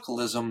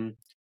evangelicalism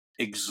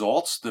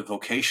exalts the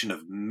vocation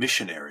of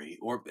missionary,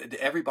 or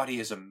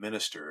everybody is a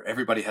minister.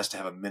 Everybody has to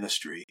have a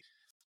ministry.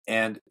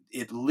 And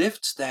it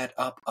lifts that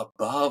up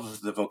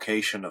above the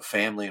vocation of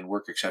family and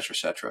work, etc.,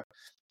 etc.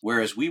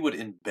 Whereas we would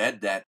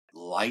embed that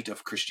light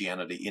of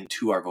Christianity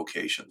into our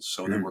vocations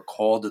so that we're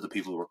called to the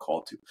people who we're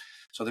called to.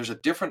 So there's a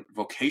different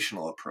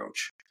vocational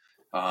approach.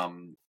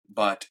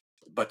 But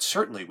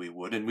certainly we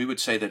would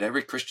say that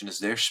every Christian is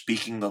there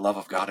speaking the love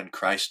of God in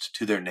Christ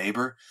to their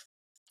neighbor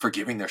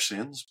forgiving their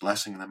sins,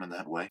 blessing them in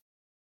that way,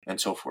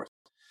 and so forth.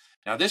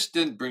 Now, this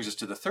then brings us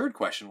to the third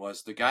question: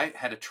 was the guy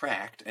had a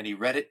tract and he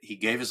read it, he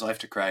gave his life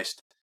to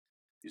Christ,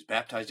 he was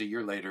baptized a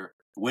year later.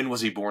 When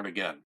was he born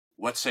again?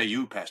 What say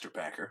you, Pastor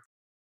Packer?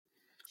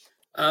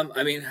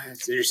 I mean,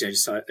 it's interesting. I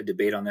just saw a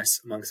debate on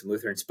this among some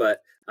Lutherans,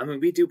 but I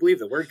mean, we do believe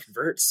the word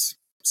converts.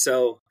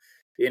 So,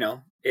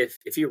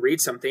 if you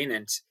read something,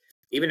 and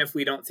even if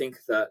we don't think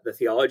the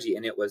theology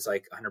in it was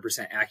like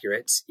 100%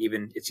 accurate,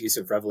 even its use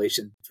of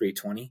Revelation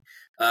 3:20,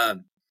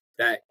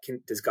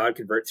 does God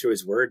convert through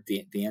His word?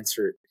 The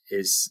answer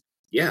is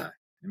yeah.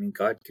 I mean,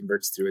 God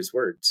converts through His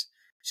words.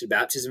 Should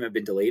baptism have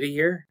been delayed a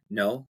year?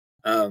 No.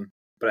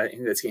 But I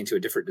think that's getting to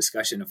a different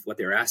discussion of what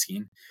they're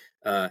asking.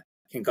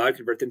 Can God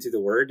convert them through the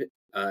word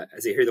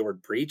as they hear the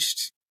word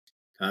preached?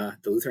 The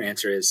Lutheran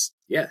answer is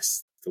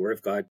yes. The word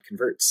of God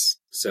converts.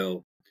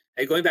 So,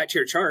 hey, going back to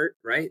your chart,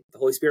 right? The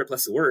Holy Spirit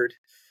plus the word.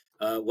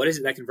 What is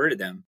it that converted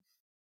them?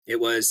 It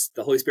was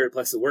the Holy Spirit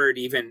plus the word,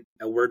 even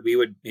a word we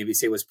would maybe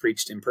say was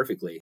preached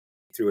imperfectly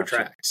through a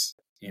tract.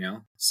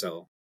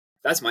 So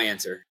that's my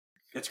answer.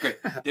 That's great.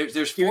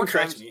 There's 4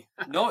 times. Me.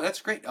 No,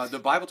 that's great. The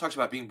Bible talks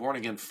about being born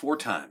again 4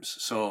 times.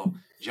 So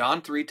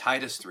John 3,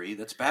 Titus 3,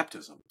 that's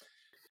baptism.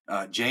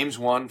 James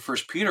 1, 1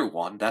 Peter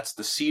 1, that's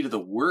the seed of the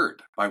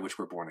word by which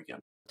we're born again.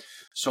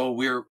 So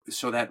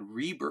that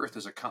rebirth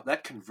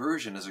that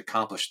conversion is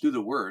accomplished through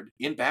the word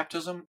in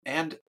baptism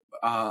and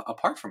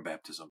apart from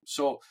baptism.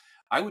 So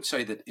I would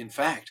say that, in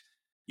fact,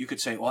 you could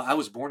say, well, I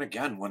was born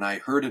again when I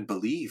heard and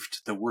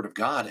believed the word of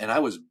God, and I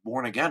was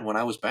born again when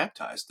I was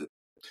baptized.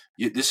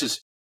 This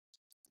is,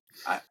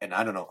 and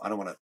I don't know, I don't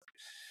want to,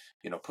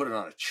 put it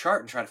on a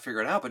chart and try to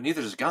figure it out, but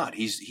neither does God.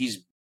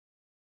 He's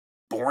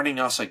borning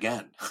us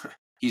again.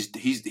 He's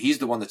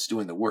the one that's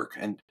doing the work.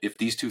 And if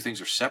these two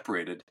things are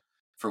separated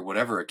for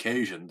whatever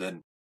occasion,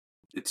 then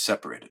it's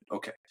separated.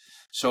 Okay.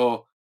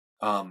 So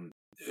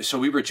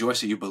we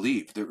rejoice that you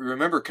believe.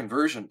 Remember,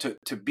 conversion,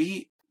 to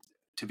be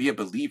a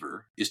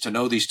believer is to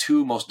know these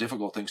 2 most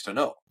difficult things to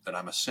know: that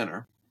I'm a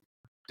sinner,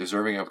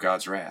 deserving of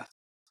God's wrath,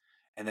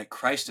 and that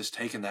Christ has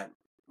taken that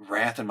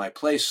wrath in my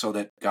place so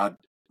that God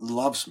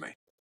loves me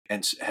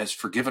and has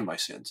forgiven my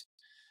sins.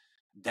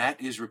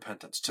 That is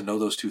repentance, to know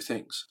those 2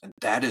 things. And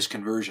that is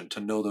conversion, to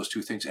know those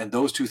 2 things. And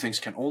those 2 things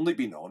can only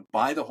be known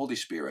by the Holy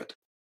Spirit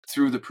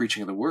through the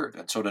preaching of the word.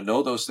 And so to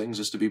know those things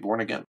is to be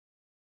born again.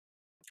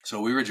 So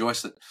we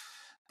rejoice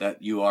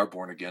that you are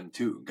born again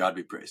too. God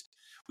be praised.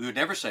 We would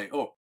never say,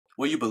 oh,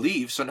 well, you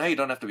believe, so now you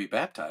don't have to be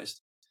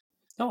baptized.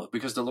 No,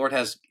 because the Lord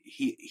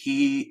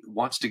he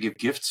wants to give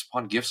gifts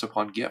upon gifts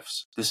upon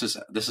gifts. This is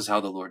how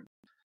the Lord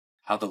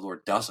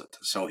does it.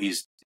 So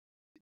he's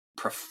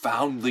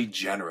profoundly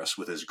generous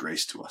with his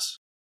grace to us.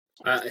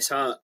 I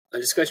saw a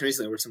discussion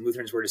recently where some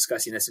Lutherans were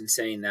discussing this and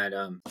saying that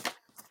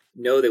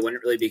no, they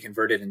wouldn't really be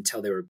converted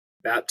until they were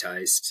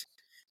baptized,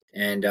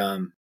 and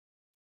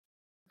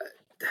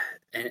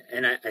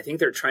I think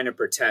they're trying to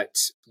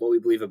protect what we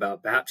believe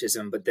about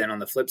baptism, but then on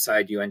the flip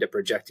side, you end up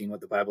projecting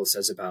what the Bible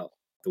says about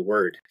the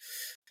word.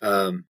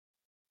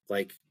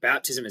 Like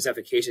baptism is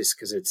efficacious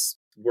because it's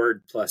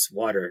word plus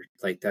water.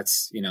 Like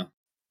that's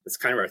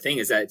kind of our thing,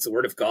 is that it's the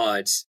word of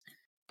God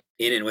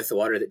in and with the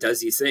water that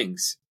does these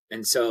things.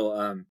 And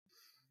so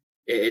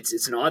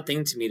it's an odd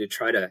thing to me to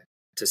try to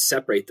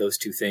separate those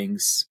 2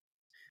 things,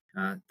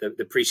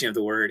 the preaching of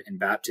the word and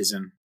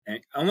baptism, and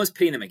almost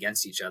pitting them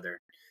against each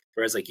other.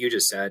 Whereas, like you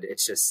just said,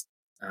 it's just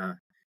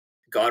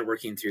God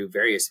working through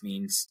various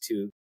means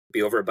to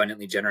be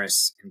overabundantly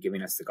generous in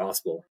giving us the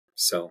gospel.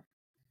 So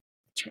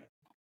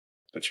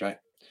that's right.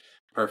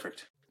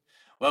 Perfect.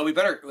 Well, we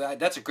better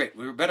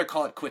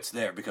call it quits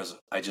there, because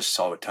I just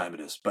saw what time it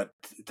is. But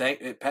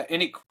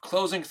any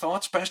closing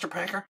thoughts, Pastor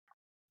Packer?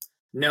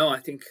 No, I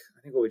think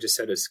what we just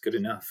said is good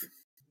enough.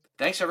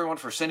 Thanks, everyone,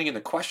 for sending in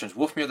the questions.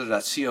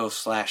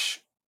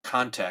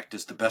 wolfmueller.co/contact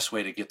is the best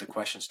way to get the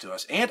questions to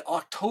us. And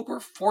October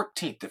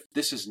 14th, if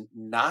this is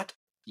not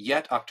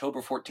yet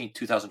October 14th,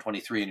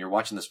 2023, and you're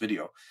watching this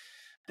video,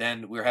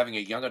 then we're having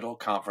a young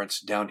adult conference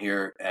down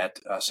here at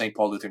St.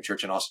 Paul Lutheran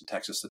Church in Austin,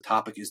 Texas. The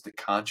topic is the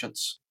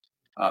conscience,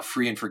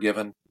 free and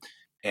forgiven.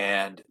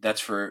 And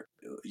that's for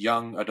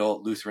young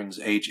adult Lutherans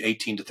age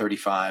 18 to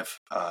 35.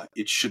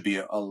 It should be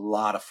a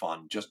lot of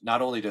fun, just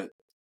not only the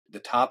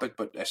topic,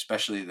 but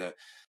especially the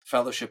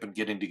fellowship and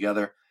getting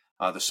together.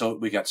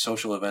 We got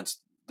social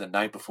events the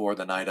night before,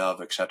 the night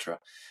of, etc.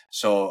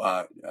 So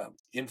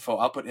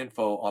I'll put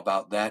info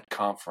about that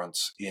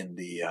conference in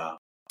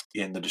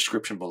the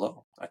description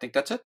below. I think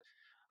that's it.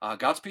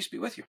 God's peace be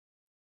with you.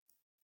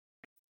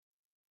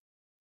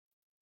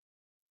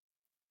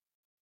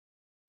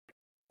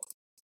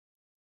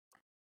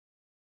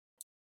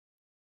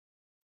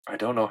 I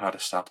don't know how to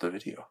stop the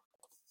video.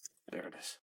 There it is.